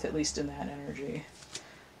truth, at least in that energy.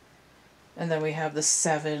 And then we have the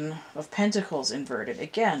Seven of Pentacles inverted.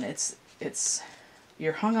 Again, it's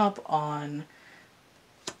you're hung up on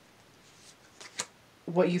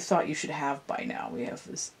what you thought you should have by now. We have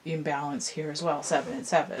this imbalance here as well, 7 and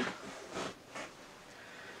 7.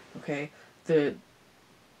 Okay,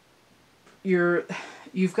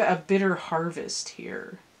 you've got a bitter harvest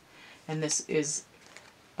here, and this is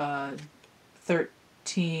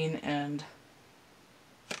 13 and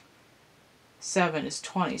 7 is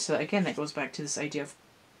 20. So again, that goes back to this idea of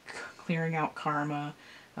clearing out karma,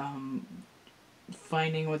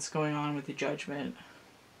 finding what's going on with the judgment,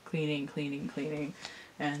 cleaning, cleaning, cleaning.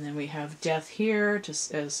 And then we have death here,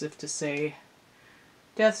 just as if to say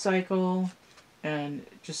death cycle. And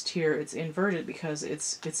just here it's inverted because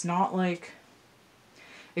it's not like,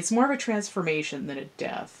 it's more of a transformation than a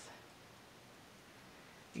death.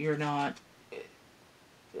 You're not,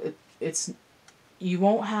 you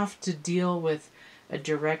won't have to deal with a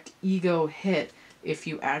direct ego hit if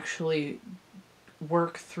you actually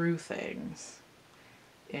work through things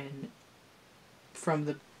and from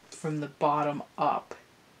the bottom up.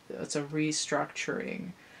 It's a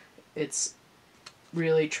restructuring. It's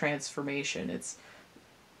really transformation.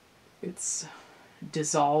 It's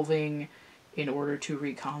dissolving in order to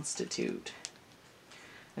reconstitute.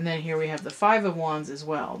 And then here we have the Five of Wands as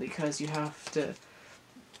well, because you have to,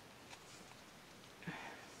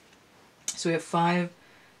 so we have 5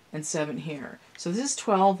 and 7 here. So this is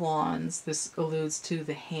 12 Wands. This alludes to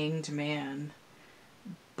the Hanged Man,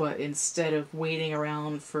 But instead of waiting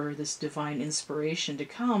around for this divine inspiration to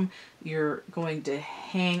come, you're going to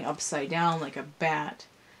hang upside down like a bat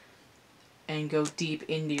and go deep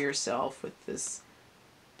into yourself with this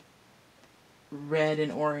red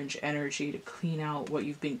and orange energy to clean out what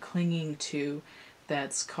you've been clinging to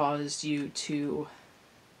that's caused you to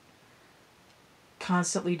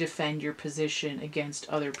constantly defend your position against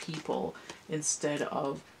other people instead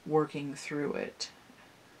of working through it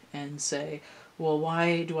and say, well,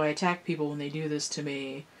 why do I attack people when they do this to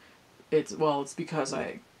me? It's because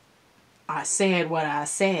I said what I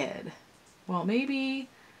said. Well, maybe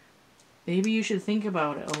you should think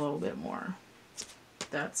about it a little bit more.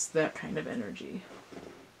 That's that kind of energy.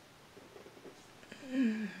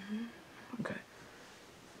 Okay.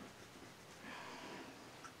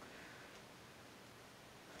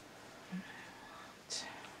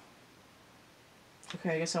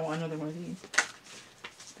 Okay, I guess I want another one of these.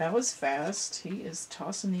 That was fast. He is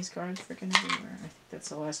tossing these cards freaking everywhere. I think that's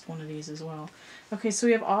the last one of these as well. Okay, so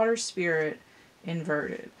we have Otter Spirit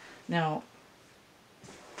inverted. Now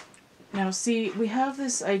see, we have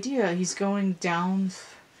this idea. He's going down,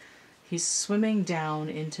 he's swimming down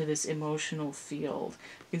into this emotional field.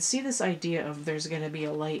 You can see this idea of there's going to be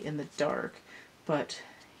a light in the dark, but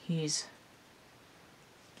he's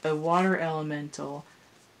a water elemental,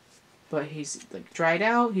 but he's like dried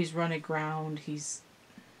out, he's run aground, he's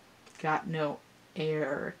got no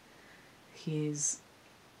air, he's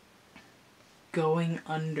going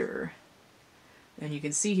under. And you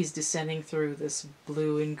can see he's descending through this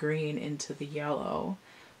blue and green into the yellow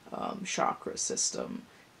chakra system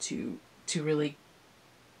to really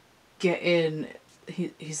get in.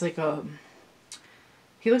 He's like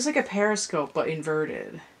he looks like a periscope but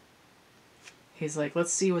inverted. He's like,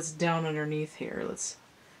 let's see what's down underneath here.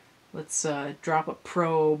 Let's drop a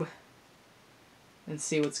probe and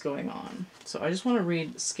see what's going on. So I just want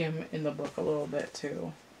to skim in the book a little bit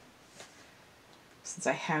too, since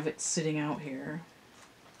I have it sitting out here.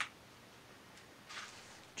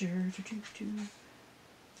 Okay.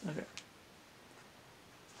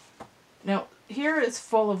 Now, here it's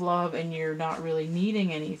full of love and you're not really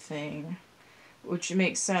needing anything, which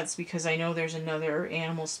makes sense because I know there's another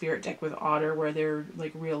animal spirit deck with Otter where they're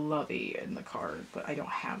like real lovey in the card, but I don't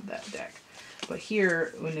have that deck. But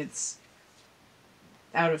here, when it's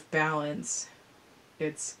out of balance,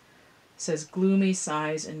 it says gloomy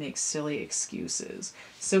sighs and makes silly excuses.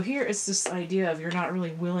 So here it's this idea of you're not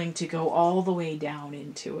really willing to go all the way down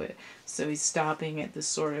into it. So he's stopping at this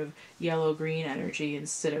sort of yellow-green energy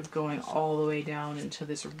instead of going all the way down into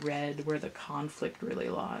this red where the conflict really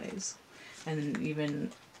lies. And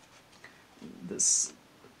even this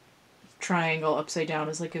triangle upside down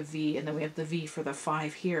is like a V, and then we have the V for the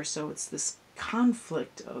 5 here. So it's this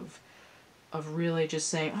conflict of really just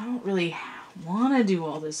saying, I don't really want to do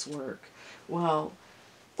all this work. Well,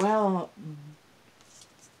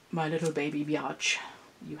 my little baby biatch,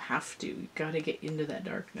 you have to. You gotta get into that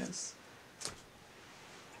darkness.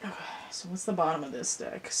 Okay, so what's the bottom of this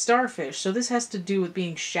deck? Starfish. So this has to do with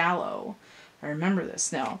being shallow. I remember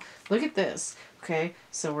this now. Look at this. Okay,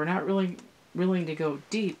 so we're not really willing to go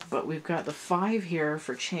deep, but we've got the 5 here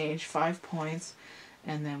for change, 5 points.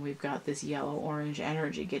 And then we've got this yellow-orange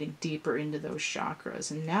energy getting deeper into those chakras.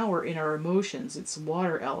 And now we're in our emotions. It's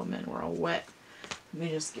water element. We're all wet. Let me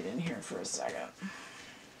just get in here for a second.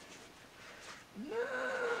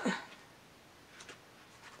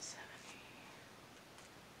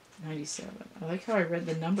 97. I like how I read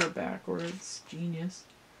the number backwards. Genius.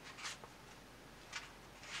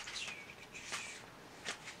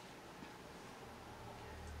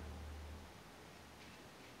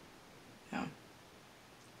 Yeah.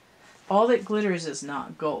 All that glitters is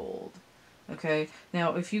not gold. Okay?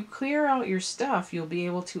 Now, if you clear out your stuff, you'll be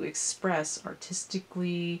able to express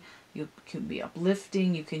artistically. You can be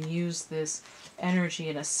uplifting. You can use this energy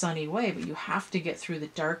in a sunny way, but you have to get through the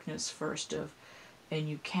darkness first and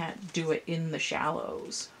you can't do it in the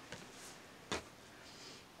shallows.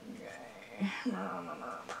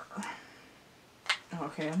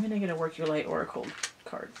 Okay, I'm gonna get a Work Your Light Oracle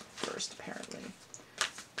card first, apparently.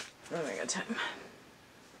 Running out of time.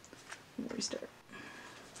 Restart.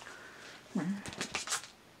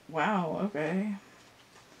 Wow, okay.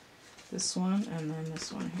 This one, and then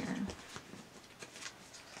this one here.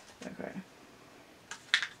 Okay.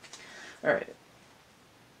 Alright.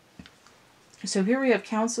 So here we have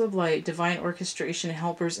Council of Light, Divine Orchestration,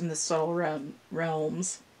 Helpers in the Subtle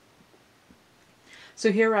Realms.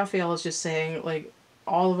 So here Raphael is just saying, like,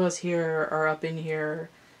 all of us here are up in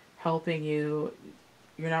here helping you.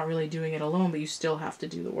 You're not really doing it alone, but you still have to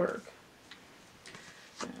do the work.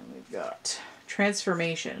 And we've got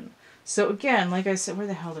Transformation. So again, like I said, where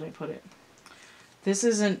the hell did I put it? This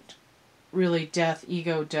isn't really death,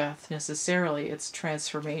 ego death necessarily. It's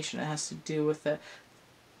transformation. It has to do with the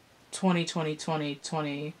 2020,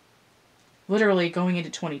 2020, literally going into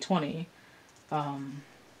 2020,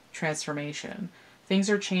 transformation. Things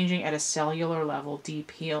are changing at a cellular level,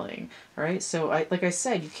 deep healing. All right, so like I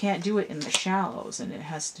said, you can't do it in the shallows, and it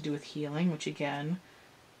has to do with healing, which again,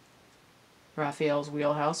 Raphael's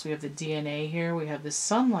wheelhouse. We have the DNA here, we have the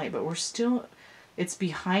sunlight, but we're still, it's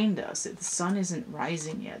behind us. The sun isn't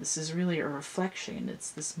rising yet. This is really a reflection.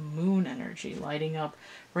 It's this moon energy lighting up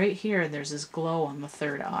right here. There's this glow on the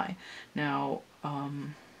third eye. Now, what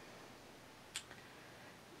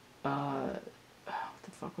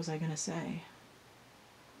the fuck was I gonna say?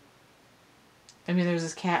 I mean, there's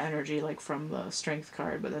this cat energy, like, from the strength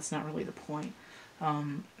card, but that's not really the point.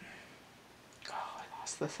 Oh, I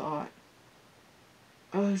lost the thought.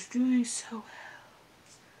 I was doing so well.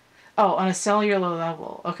 Oh, on a cellular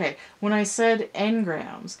level. Okay, when I said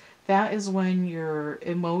engrams, that is when your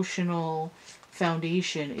emotional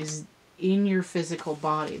foundation is in your physical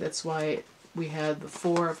body. That's why we had the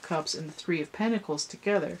Four of Cups and the Three of Pentacles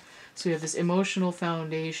together. So we have this emotional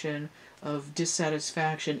foundation of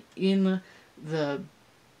dissatisfaction in the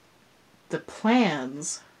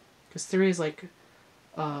plans, because three is like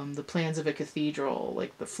the plans of a cathedral,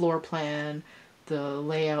 like the floor plan, the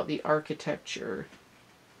layout, the architecture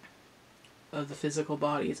of the physical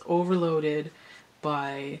body. It's overloaded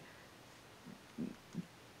by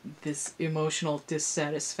this emotional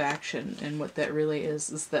dissatisfaction, and what that really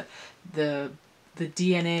is that the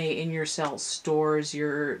DNA in your cells stores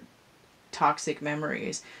your toxic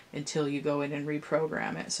memories until you go in and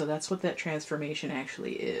reprogram it. So that's what that transformation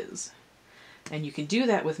actually is. And you can do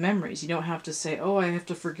that with memories. You don't have to say, oh, I have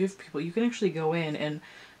to forgive people. You can actually go in and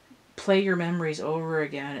play your memories over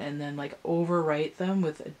again and then like overwrite them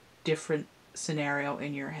with a different scenario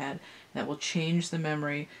in your head. That will change the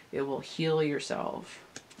memory. It will heal yourself.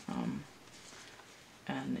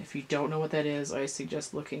 And if you don't know what that is, I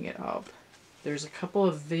suggest looking it up. There's a couple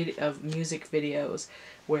of music videos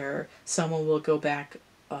where someone will go back.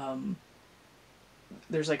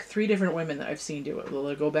 There's like 3 different women that I've seen do it.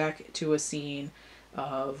 They'll go back to a scene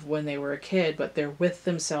of when they were a kid, but they're with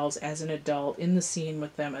themselves as an adult in the scene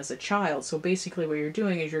with them as a child. So basically what you're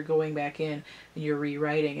doing is you're going back in and you're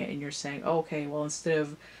rewriting it, and you're saying, okay, well, instead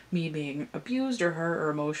of me being abused or hurt or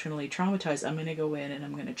emotionally traumatized, I'm going to go in and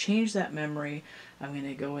I'm going to change that memory. I'm going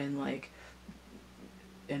to go in like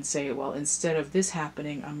and say, well, instead of this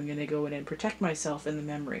happening, I'm going to go in and protect myself in the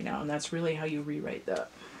memory now. And that's really how you rewrite that.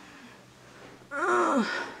 I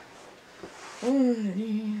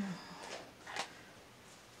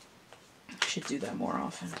should do that more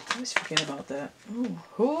often. I always forget about that.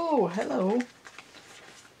 Oh, hello.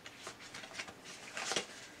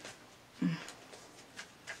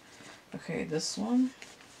 Okay, this one.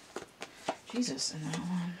 Jesus, and that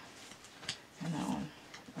one. And that one.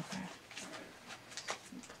 Okay.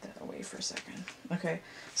 Put that away for a second. Okay,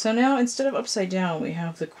 so now instead of upside down, we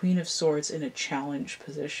have the Queen of Swords in a challenge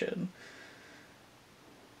position.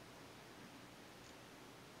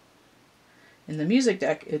 In the music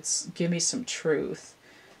deck, it's give me some truth.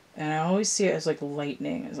 And I always see it as like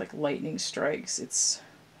lightning, as like lightning strikes. It's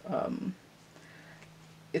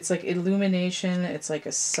like illumination. It's like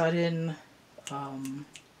a sudden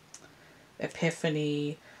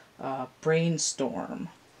epiphany, brainstorm.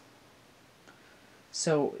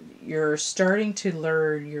 So you're starting to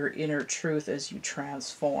learn your inner truth as you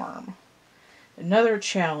transform. Another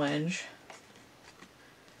challenge,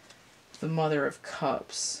 the Mother of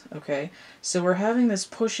Cups. Okay, so we're having this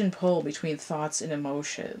push and pull between thoughts and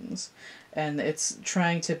emotions, and it's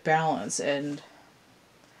trying to balance. And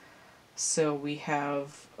so we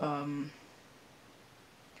have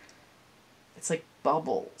it's like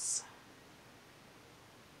bubbles,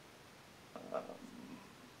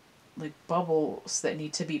 like bubbles that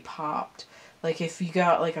need to be popped. Like if you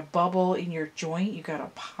got like a bubble in your joint, you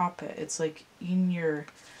gotta pop it. It's like in your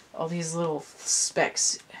all these little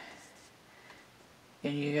specks,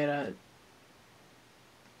 and you gotta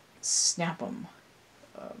snap them.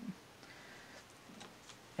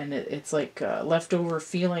 And it's like leftover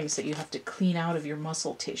feelings that you have to clean out of your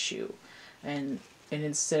muscle tissue. And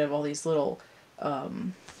instead of all these little,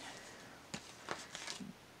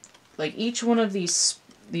 like each one of these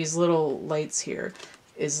little lights here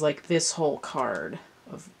is like this whole card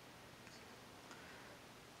of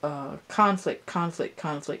conflict, conflict,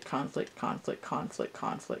 conflict, conflict, conflict, conflict,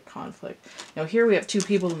 conflict, conflict. Now here we have 2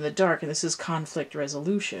 people in the dark, and this is conflict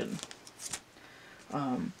resolution.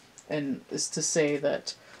 And is to say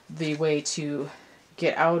that the way to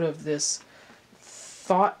get out of this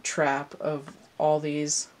thought trap of all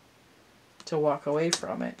these to walk away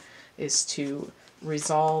from it is to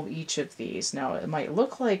resolve each of these. Now, it might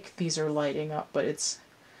look like these are lighting up, but it's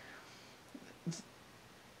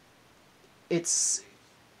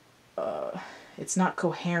not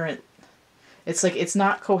coherent. It's like, it's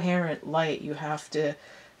not coherent light. You have to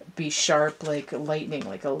be sharp like lightning,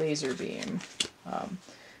 like a laser beam,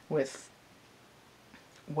 with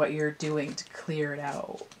what you're doing to clear it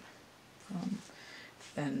out.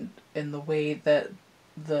 And in the way that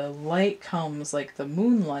the light comes, like the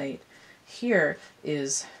moonlight here,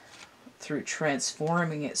 is through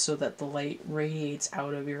transforming it so that the light radiates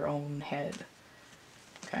out of your own head,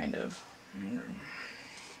 kind of.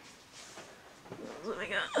 What do we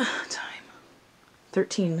got? Time.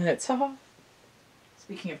 13 minutes. Haha.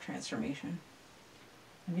 Speaking of transformation,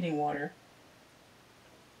 I'm getting water.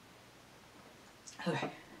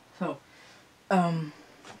 Okay, so,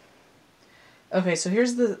 okay, so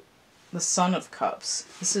here's the Son of Cups.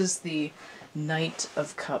 This is the Knight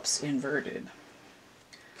of Cups inverted.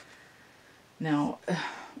 Now,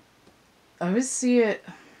 I always see it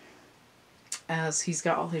as he's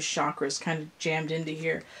got all his chakras kind of jammed into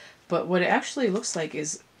here, but what it actually looks like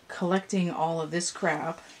is collecting all of this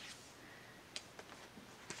crap.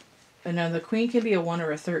 And now the Queen can be a 1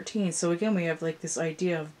 or a 13, so again we have like this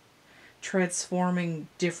idea of transforming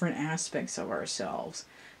different aspects of ourselves.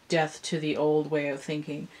 Death to the old way of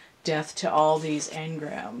thinking. Death to all these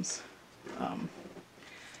engrams.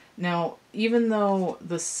 Now, even though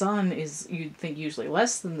the Sun is, you'd think, usually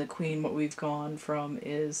less than the Queen, what we've gone from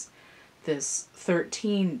is this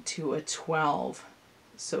 13 to a 12.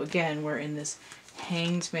 So again, we're in this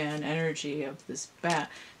Hanged Man energy of this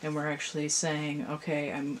bat, and we're actually saying,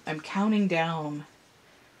 okay, I'm counting down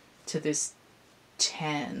to this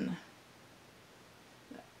 10,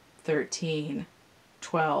 13,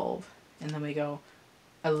 12, and then we go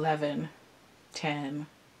 11, 10,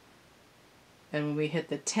 and when we hit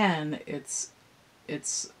the 10, it's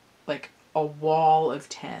like a wall of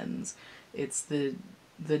 10s. It's the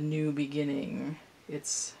new beginning.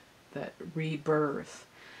 It's that rebirth.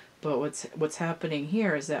 But what's happening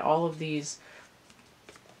here is that all of these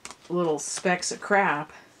little specks of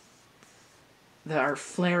crap that are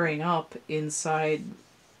flaring up inside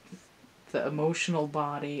the emotional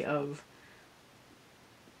body of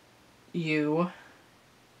you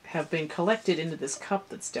have been collected into this cup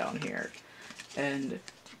that's down here. And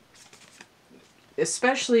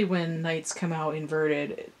especially when Knights come out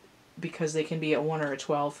inverted, because they can be a 1 or a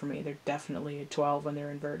 12 for me. They're definitely a 12 when they're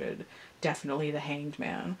inverted. Definitely the Hanged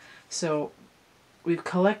Man. So we've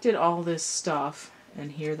collected all this stuff,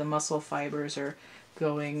 and here the muscle fibers are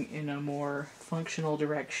going in a more functional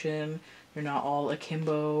direction. They're not all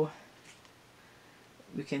akimbo.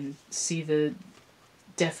 We can see the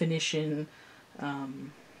definition.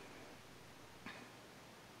 And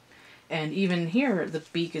even here, the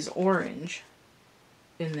beak is orange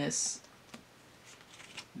in this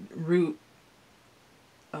root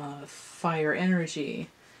fire energy,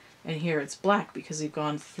 and here it's black because we've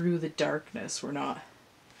gone through the darkness. We're not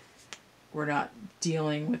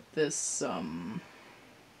dealing with this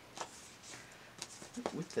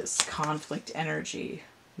conflict energy.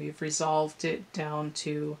 We've resolved it down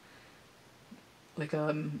to like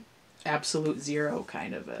absolute zero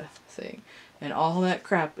kind of a thing, and all that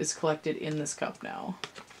crap is collected in this cup now.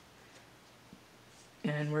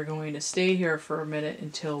 And we're going to stay here for a minute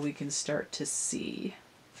until we can start to see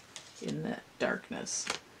in that darkness.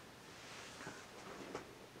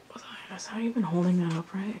 Was I even holding that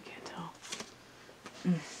up right? I can't tell.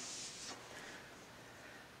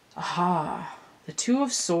 Aha. The Two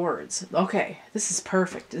of Swords. Okay, this is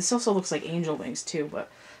perfect. This also looks like angel wings too, but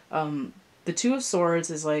the Two of Swords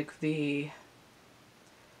is like the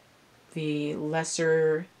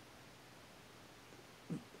lesser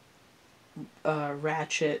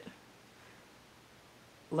ratchet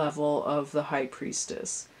level of the High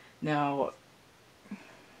Priestess. Now,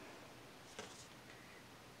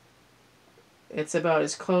 it's about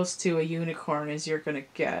as close to a unicorn as you're gonna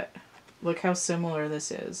get. Look how similar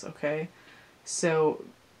this is, okay? So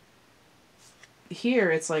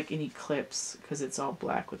here it's like an eclipse because it's all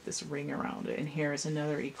black with this ring around it, and here is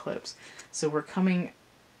another eclipse. So we're coming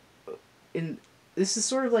in, this is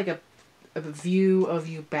sort of like a view of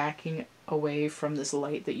you backing away from this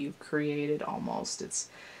light that you've created almost. It's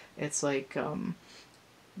like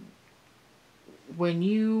when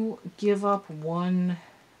you give up one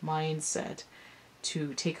mindset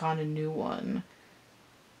to take on a new one,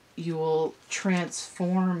 you will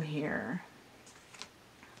transform here.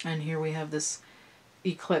 And here we have this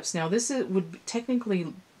eclipse. Now this would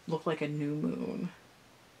technically look like a new moon.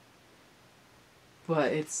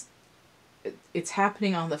 but it's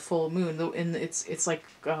happening on the full moon. And it's like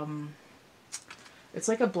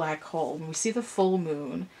a black hole. When we see the full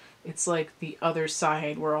moon, it's like the other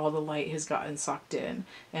side where all the light has gotten sucked in.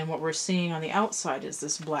 And what we're seeing on the outside is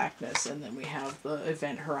this blackness, and then we have the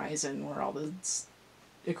event horizon where all the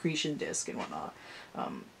accretion disk and whatnot.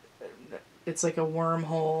 It's like a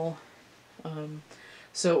wormhole.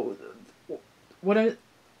 So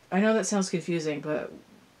I know that sounds confusing, but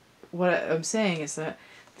what I'm saying is that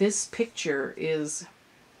this picture is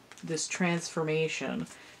this transformation.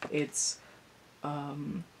 It's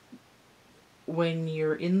when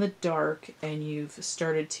you're in the dark and you've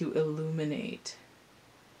started to illuminate.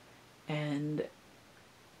 And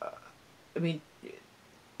I mean,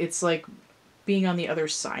 it's like being on the other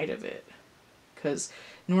side of it. Because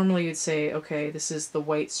normally you'd say, okay, this is the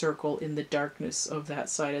white circle in the darkness of that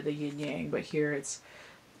side of the yin-yang, but here it's,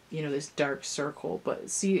 you know, this dark circle. But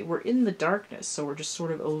see, we're in the darkness, so we're just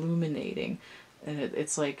sort of illuminating. And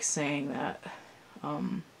it's like saying that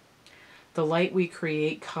the light we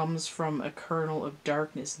create comes from a kernel of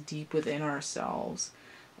darkness deep within ourselves.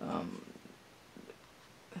 I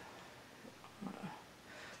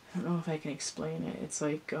don't know if I can explain it. It's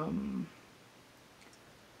like...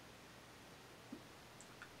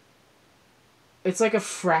 it's like a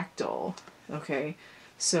fractal, okay?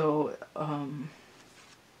 So,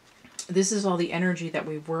 this is all the energy that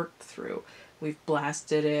we've worked through. We've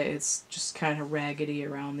blasted it. It's just kind of raggedy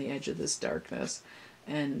around the edge of this darkness.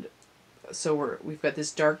 And so we've got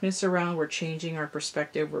this darkness around. We're changing our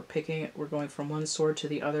perspective. We're going from one sword to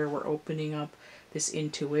the other. We're opening up this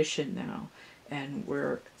intuition now. And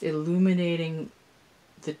we're illuminating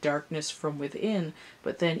the darkness from within,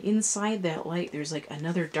 but then inside that light there's like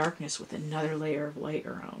another darkness with another layer of light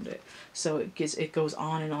around it. So it goes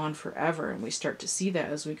on and on forever, and we start to see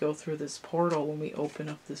that as we go through this portal when we open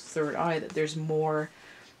up this third eye, that there's more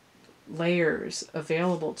layers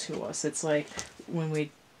available to us. It's like when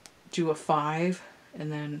we do a 5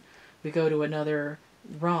 and then we go to another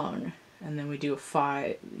rung, and then we do a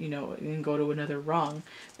 5, you know, and go to another rung.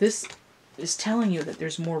 This is telling you that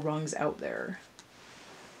there's more rungs out there.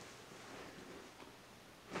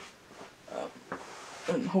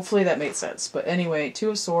 And hopefully that made sense. But anyway, 2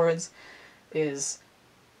 of Swords is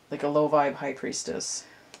like a low vibe high priestess,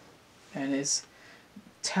 and is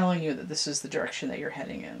telling you that this is the direction that you're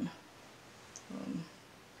heading in.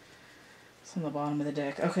 It's on the bottom of the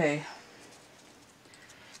deck. Okay.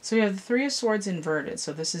 So we have the 3 of Swords inverted.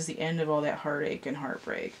 So this is the end of all that heartache and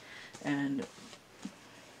heartbreak, and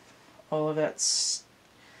all of that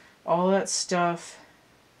stuff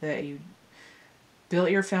that you built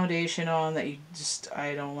your foundation on, that you just,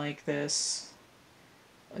 I don't like this.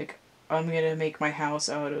 Like, I'm going to make my house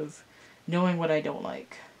out of knowing what I don't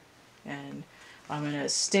like. And I'm going to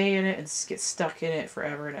stay in it and get stuck in it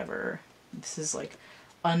forever and ever. This is like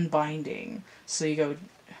unbinding. So you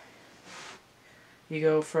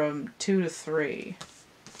go from 2 to 3.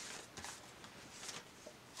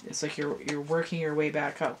 It's like you're working your way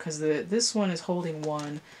back up, because this one is holding 1,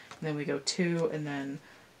 and then we go 2, and then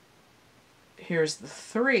here's the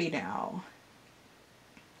 3 now.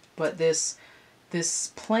 But this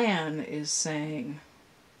plan is saying,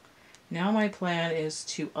 now my plan is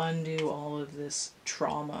to undo all of this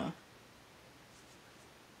trauma.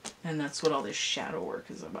 And that's what all this shadow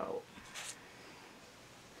work is about.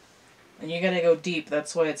 And you gotta go deep,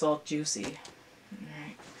 that's why it's all juicy.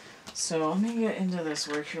 Alright. So let me get into this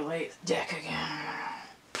Work Your Light deck again.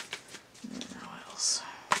 What else?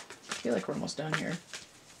 I feel like we're almost done here.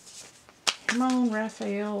 Come on,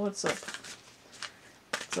 Raphael, what's up?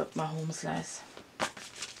 What's up, my home slice?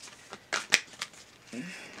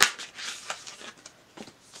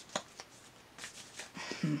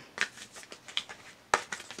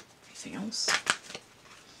 Anything else?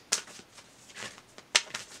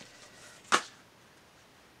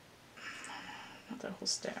 Not that whole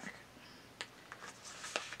stack.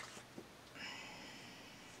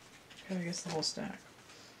 Okay, I guess the whole stack.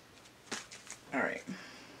 Alright.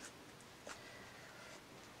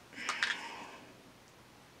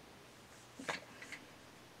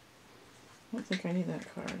 I don't think I need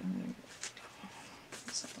that card. I'm going to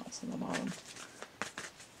get something else on the bottom.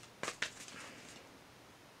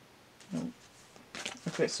 Nope.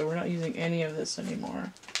 Okay, so we're not using any of this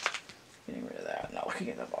anymore. Getting rid of that. Not looking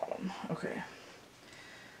at the bottom. Okay.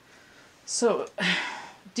 So,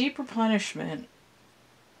 deep replenishment,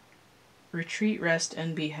 retreat, rest,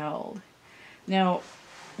 and be held. Now,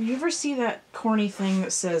 you ever see that corny thing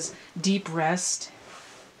that says deep rest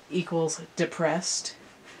equals depressed?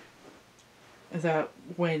 That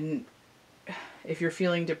if you're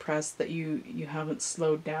feeling depressed, that you haven't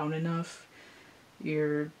slowed down enough,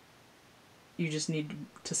 you just need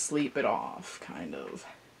to sleep it off, kind of.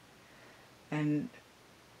 And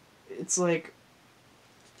it's like,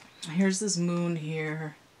 here's this moon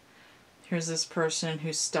here. Here's this person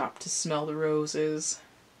who stopped to smell the roses.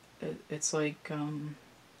 It's like,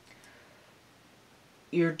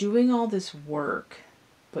 you're doing all this work,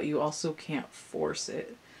 but you also can't force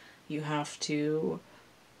it. You have to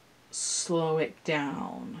slow it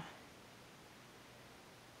down.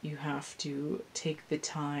 You have to take the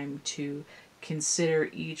time to consider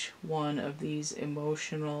each one of these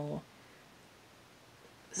emotional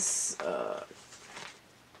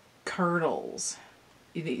kernels,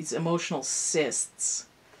 these emotional cysts,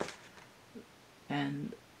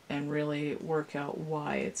 and really work out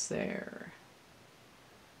why it's there.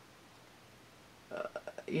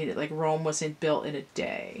 Like Rome wasn't built in a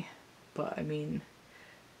day, but I mean,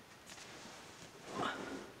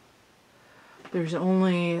 there's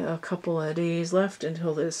only a couple of days left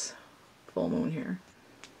until this full moon here.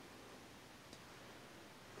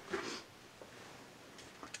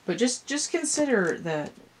 But just consider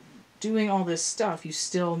that doing all this stuff, you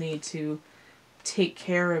still need to take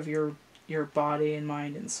care of your body and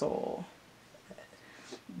mind and soul.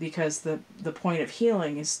 Because the point of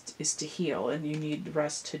healing is to heal, and you need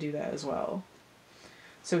rest to do that as well.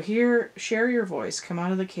 So here, share your voice, come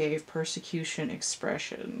out of the cave, persecution,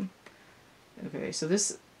 expression. Okay, so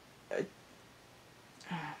this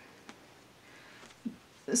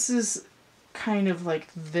is kind of like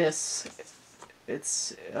this.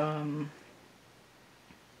 It's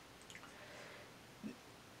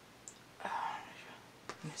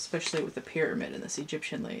especially with the pyramid and this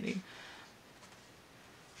Egyptian lady.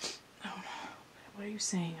 Oh no, what are you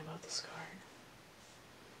saying about this card?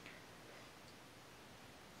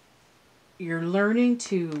 You're learning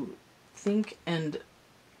to think and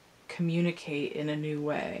communicate in a new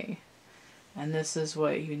way. And this is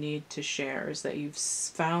what you need to share, is that you've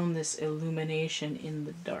found this illumination in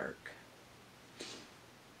the dark.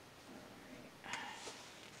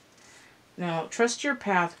 Now, trust your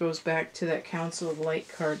path goes back to that Council of Light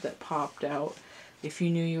card that popped out. If you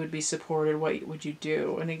knew you would be supported, what would you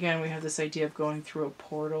do? And again, we have this idea of going through a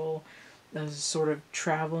portal, as a sort of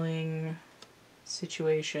traveling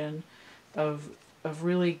situation, of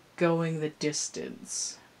really going the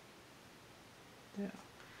distance. Yeah.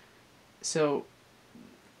 So,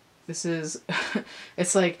 this is,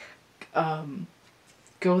 it's like,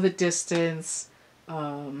 go the distance,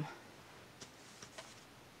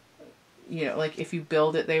 you know, like if you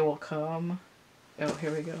build it, they will come. Oh,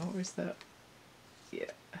 here we go. Where's that? Yeah.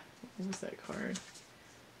 What was that card?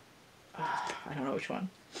 I don't know which one.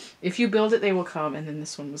 If you build it, they will come. And then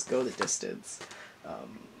this one was go the distance.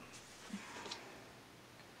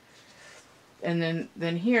 And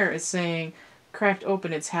then here it's saying, cracked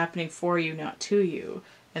open, it's happening for you, not to you.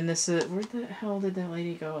 And this is, where the hell did that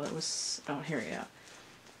lady go? That was, oh, here, yeah.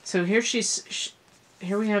 So here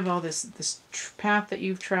here we have all this path that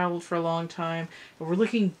you've traveled for a long time. We're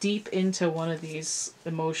looking deep into one of these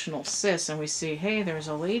emotional cysts, and we see, hey, there's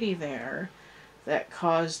a lady there that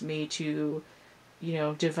caused me to, you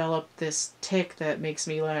know, develop this tic that makes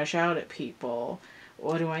me lash out at people.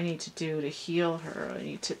 What do I need to do to heal her? I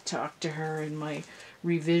need to talk to her in my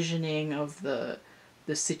revisioning of the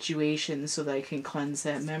situation so that I can cleanse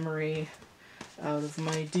that memory out of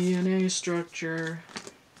my DNA structure.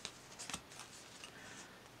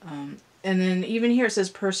 And then even here it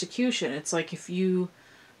says persecution. It's like if you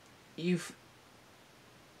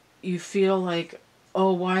feel like,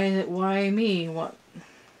 oh, why me? What?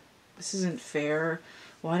 This isn't fair.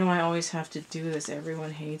 Why do I always have to do this?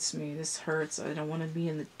 Everyone hates me. This hurts. I don't want to be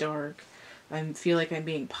in the dark. I feel like I'm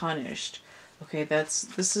being punished. Okay,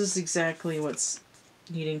 this is exactly what's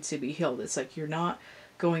needing to be healed. It's like you're not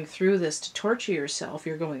going through this to torture yourself.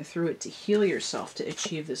 You're going through it to heal yourself, to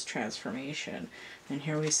achieve this transformation. And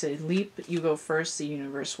here we say, leap, you go first, the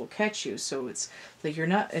universe will catch you. So it's like you're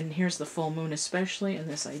not, and here's the full moon especially, and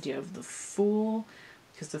this idea of the Fool,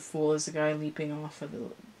 because the Fool is the guy leaping off of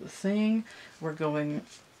the thing. We're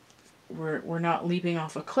not leaping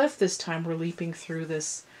off a cliff this time, we're leaping through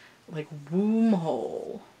this, like, womb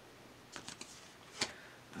hole.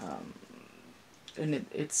 And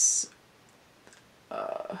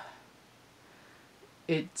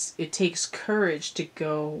it takes courage to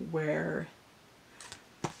go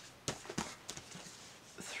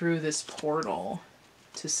through this portal,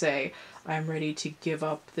 to say, I'm ready to give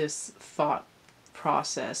up this thought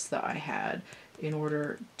process that I had in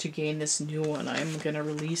order to gain this new one. I'm going to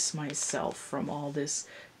release myself from all this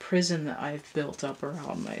prison that I've built up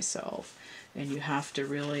around myself. And you have to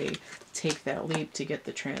really take that leap to get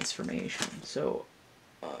the transformation. So,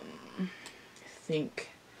 I think.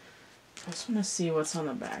 I just want to see what's on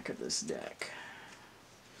the back of this deck.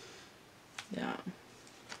 Yeah.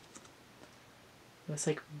 It's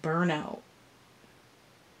like burnout.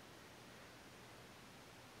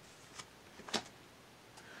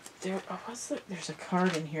 There's a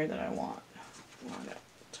card in here that I want. I want it.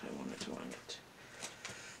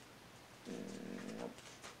 Nope.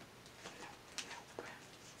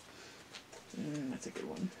 That's a good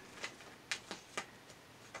one.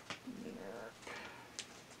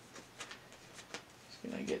 Just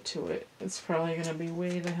gonna get to it. It's probably gonna be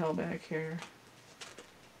way the hell back here.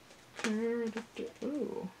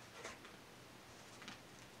 Ooh.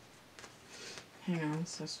 Hang on,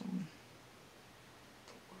 it's this one.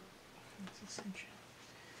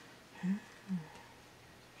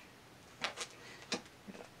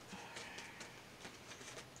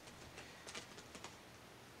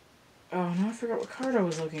 Oh, now I forgot what card I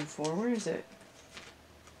was looking for. Where is it?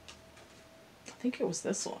 I think it was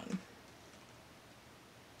this one.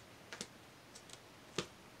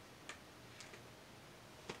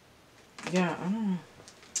 Yeah, I don't know.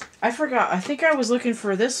 I forgot. I think I was looking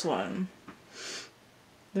for this one.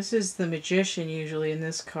 This is the Magician usually in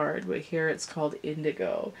this card, but here it's called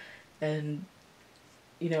Indigo. And,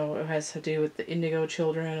 you know, it has to do with the indigo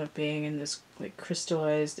children of being in this, like,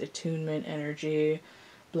 crystallized attunement energy,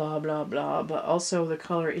 blah, blah, blah. But also the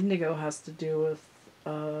color indigo has to do with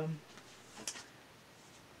the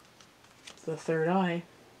third eye.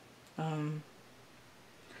 And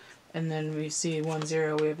then we see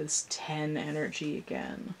 1-0, we have this 10 energy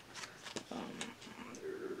again.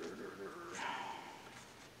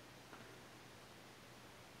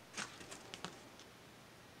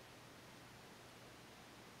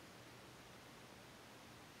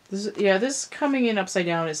 This coming in upside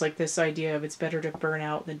down is like this idea of it's better to burn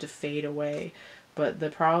out than to fade away. But the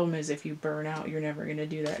problem is if you burn out, you're never going to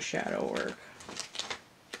do that shadow work.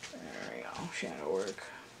 There we go, shadow work.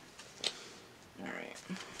 Alright.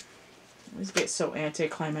 These get so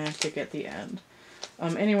anticlimactic at the end.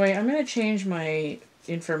 Anyway, I'm going to change my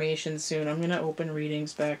information soon. I'm going to open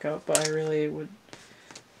readings back up, but I really would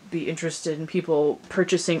be interested in people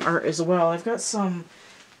purchasing art as well. I've got some...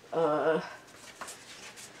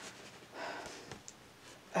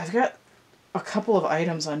 I've got a couple of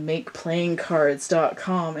items on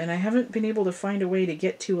makeplayingcards.com, and I haven't been able to find a way to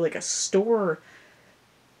get to like a store,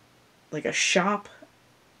 like a shop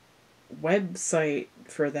website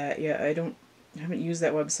for that yet. I haven't used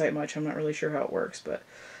that website much. I'm not really sure how it works, but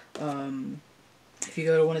if you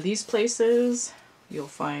go to one of these places, you'll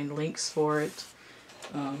find links for it.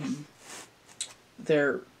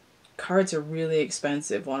 Their cards are really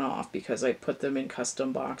expensive one-off because I put them in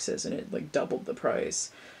custom boxes and it like doubled the price.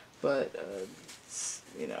 But,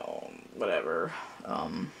 you know, whatever.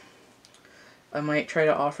 I might try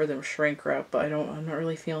to offer them shrink wrap, but I'm not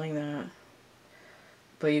really feeling that.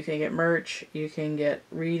 But you can get merch, you can get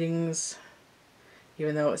readings,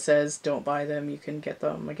 even though it says don't buy them, you can get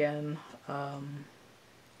them again. What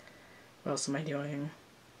else am I doing?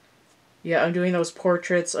 Yeah, I'm doing those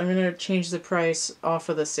portraits. I'm going to change the price off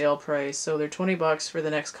of the sale price. So they're $20 for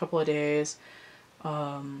the next couple of days.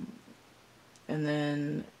 And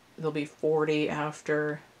then they'll be $40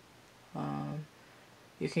 after.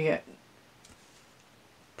 You can get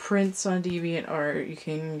prints on DeviantArt. You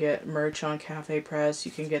can get merch on Cafe Press.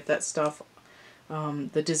 You can get that stuff.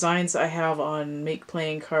 The designs I have on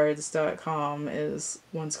makeplayingcards.com is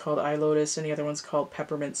one's called iLotus and the other one's called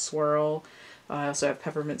Peppermint Swirl. I also have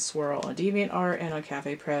Peppermint Swirl on DeviantArt and on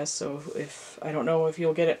Cafe Press, so if I don't know if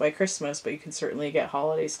you'll get it by Christmas, but you can certainly get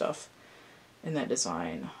holiday stuff in that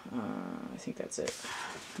design. I think that's it.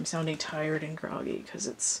 I'm sounding tired and groggy because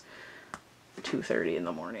it's 2:30 in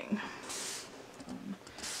the morning.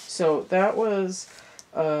 So that was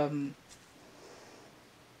a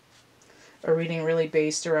reading really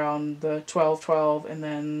based around the 12/12 and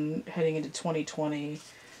then heading into 2020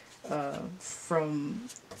 from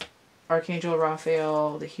Archangel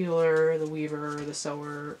Raphael, the healer, the weaver, the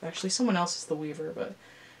sower. Actually, someone else is the weaver, but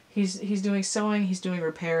he's doing sewing, he's doing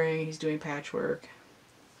repairing, he's doing patchwork,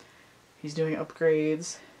 he's doing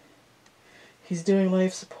upgrades, he's doing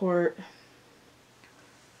life support,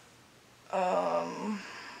 and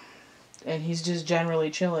he's just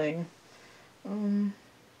generally chilling.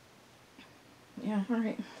 Yeah,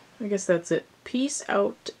 alright. I guess that's it. Peace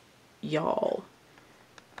out, y'all.